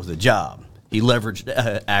hook him up with a job. He leveraged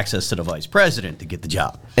access to the vice president to get the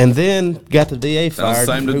job. And then got the DA fired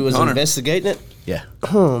who was Hunter. investigating it. Yeah.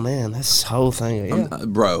 Oh, man, that's the whole thing. Yeah.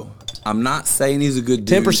 Bro, I'm not saying he's a good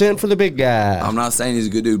dude. 10% for the big guy. I'm not saying he's a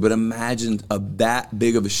good dude, but imagine that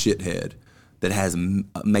big of a shithead that has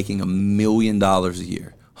making $1 million a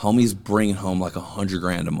year. Homie's bringing home like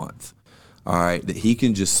 $100,000 a month. All right, that he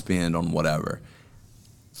can just spend on whatever,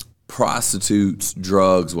 prostitutes,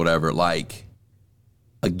 drugs, whatever. Like,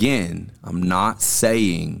 again, I'm not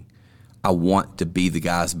saying I want to be the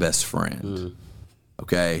guy's best friend.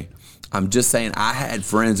 Okay, I'm just saying I had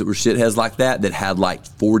friends that were shitheads like that had like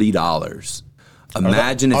 $40.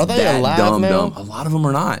 Imagine if that dumb. A lot of them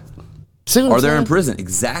are not. Or they're in prison.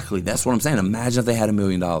 Exactly. That's what I'm saying. Imagine if they had $1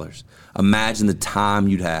 million. Imagine the time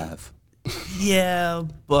you'd have. Yeah,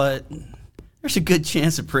 but there's a good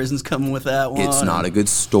chance of prison's coming with that one. It's not a good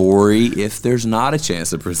story if there's not a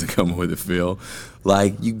chance of prison coming with it, Phil.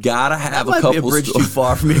 Like, you gotta have a couple. Be a bridge too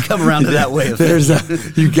far for me to come around to that way of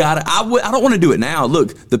you gotta. I don't want to do it now.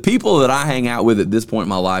 Look, the people that I hang out with at this point in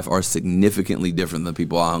my life are significantly different than the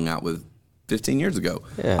people I hung out with 15 years ago.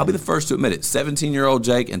 Yeah. I'll be the first to admit it. 17-year-old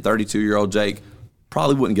Jake and 32-year-old Jake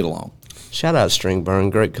probably wouldn't get along. Shout out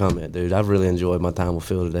Stringburn. Great comment, dude. I've really enjoyed my time with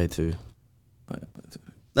Phil today, too.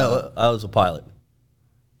 No, I was a pilot.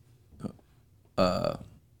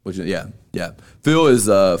 Yeah. Phil's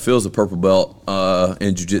a purple belt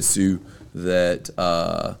in jiu-jitsu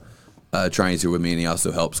that trains here with me, and he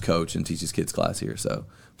also helps coach and teaches kids class here. So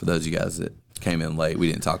for those of you guys that came in late, we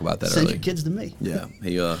didn't talk about that Send early. your kids to me. Yeah,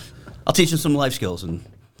 I'll teach them some life skills and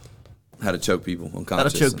how to choke people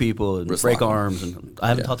unconscious. How to choke people and break arms. And I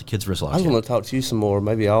haven't taught the kids wrist lock. I was going to talk to you some more,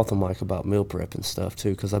 maybe off the mic, about meal prep and stuff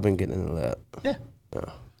too, because I've been getting into that. Yeah.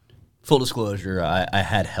 Full disclosure, I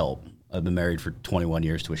had help. I've been married for 21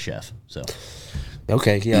 years to a chef. So.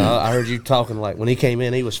 Okay, yeah, I heard you talking like when he came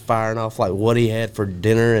in, he was firing off like what he had for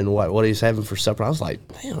dinner and what he's having for supper. I was like,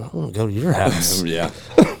 man, I want to go to your house. Yeah,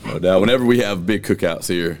 no doubt. Whenever we have big cookouts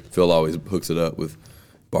here, Phil always hooks it up with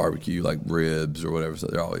barbecue, like ribs or whatever. So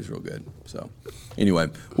they're always real good. So anyway,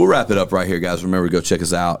 we'll wrap it up right here, guys. Remember to go check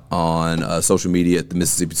us out on social media at the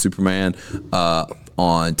Mississippi Superman,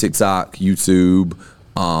 on TikTok, YouTube,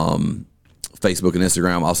 Facebook and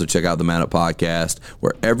Instagram. Also check out the Man Up Podcast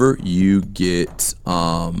wherever you get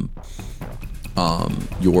your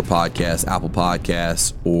podcast, Apple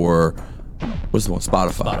Podcasts, or what's the one?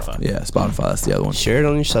 Spotify. Yeah, Spotify. That's the other one. Share it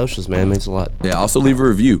on your socials, man. It means a lot. Yeah. Also leave a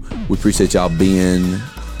review. We appreciate y'all being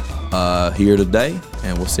here today,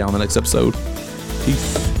 and we'll see y'all on the next episode.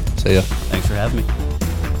 Peace. See ya. Thanks for having me.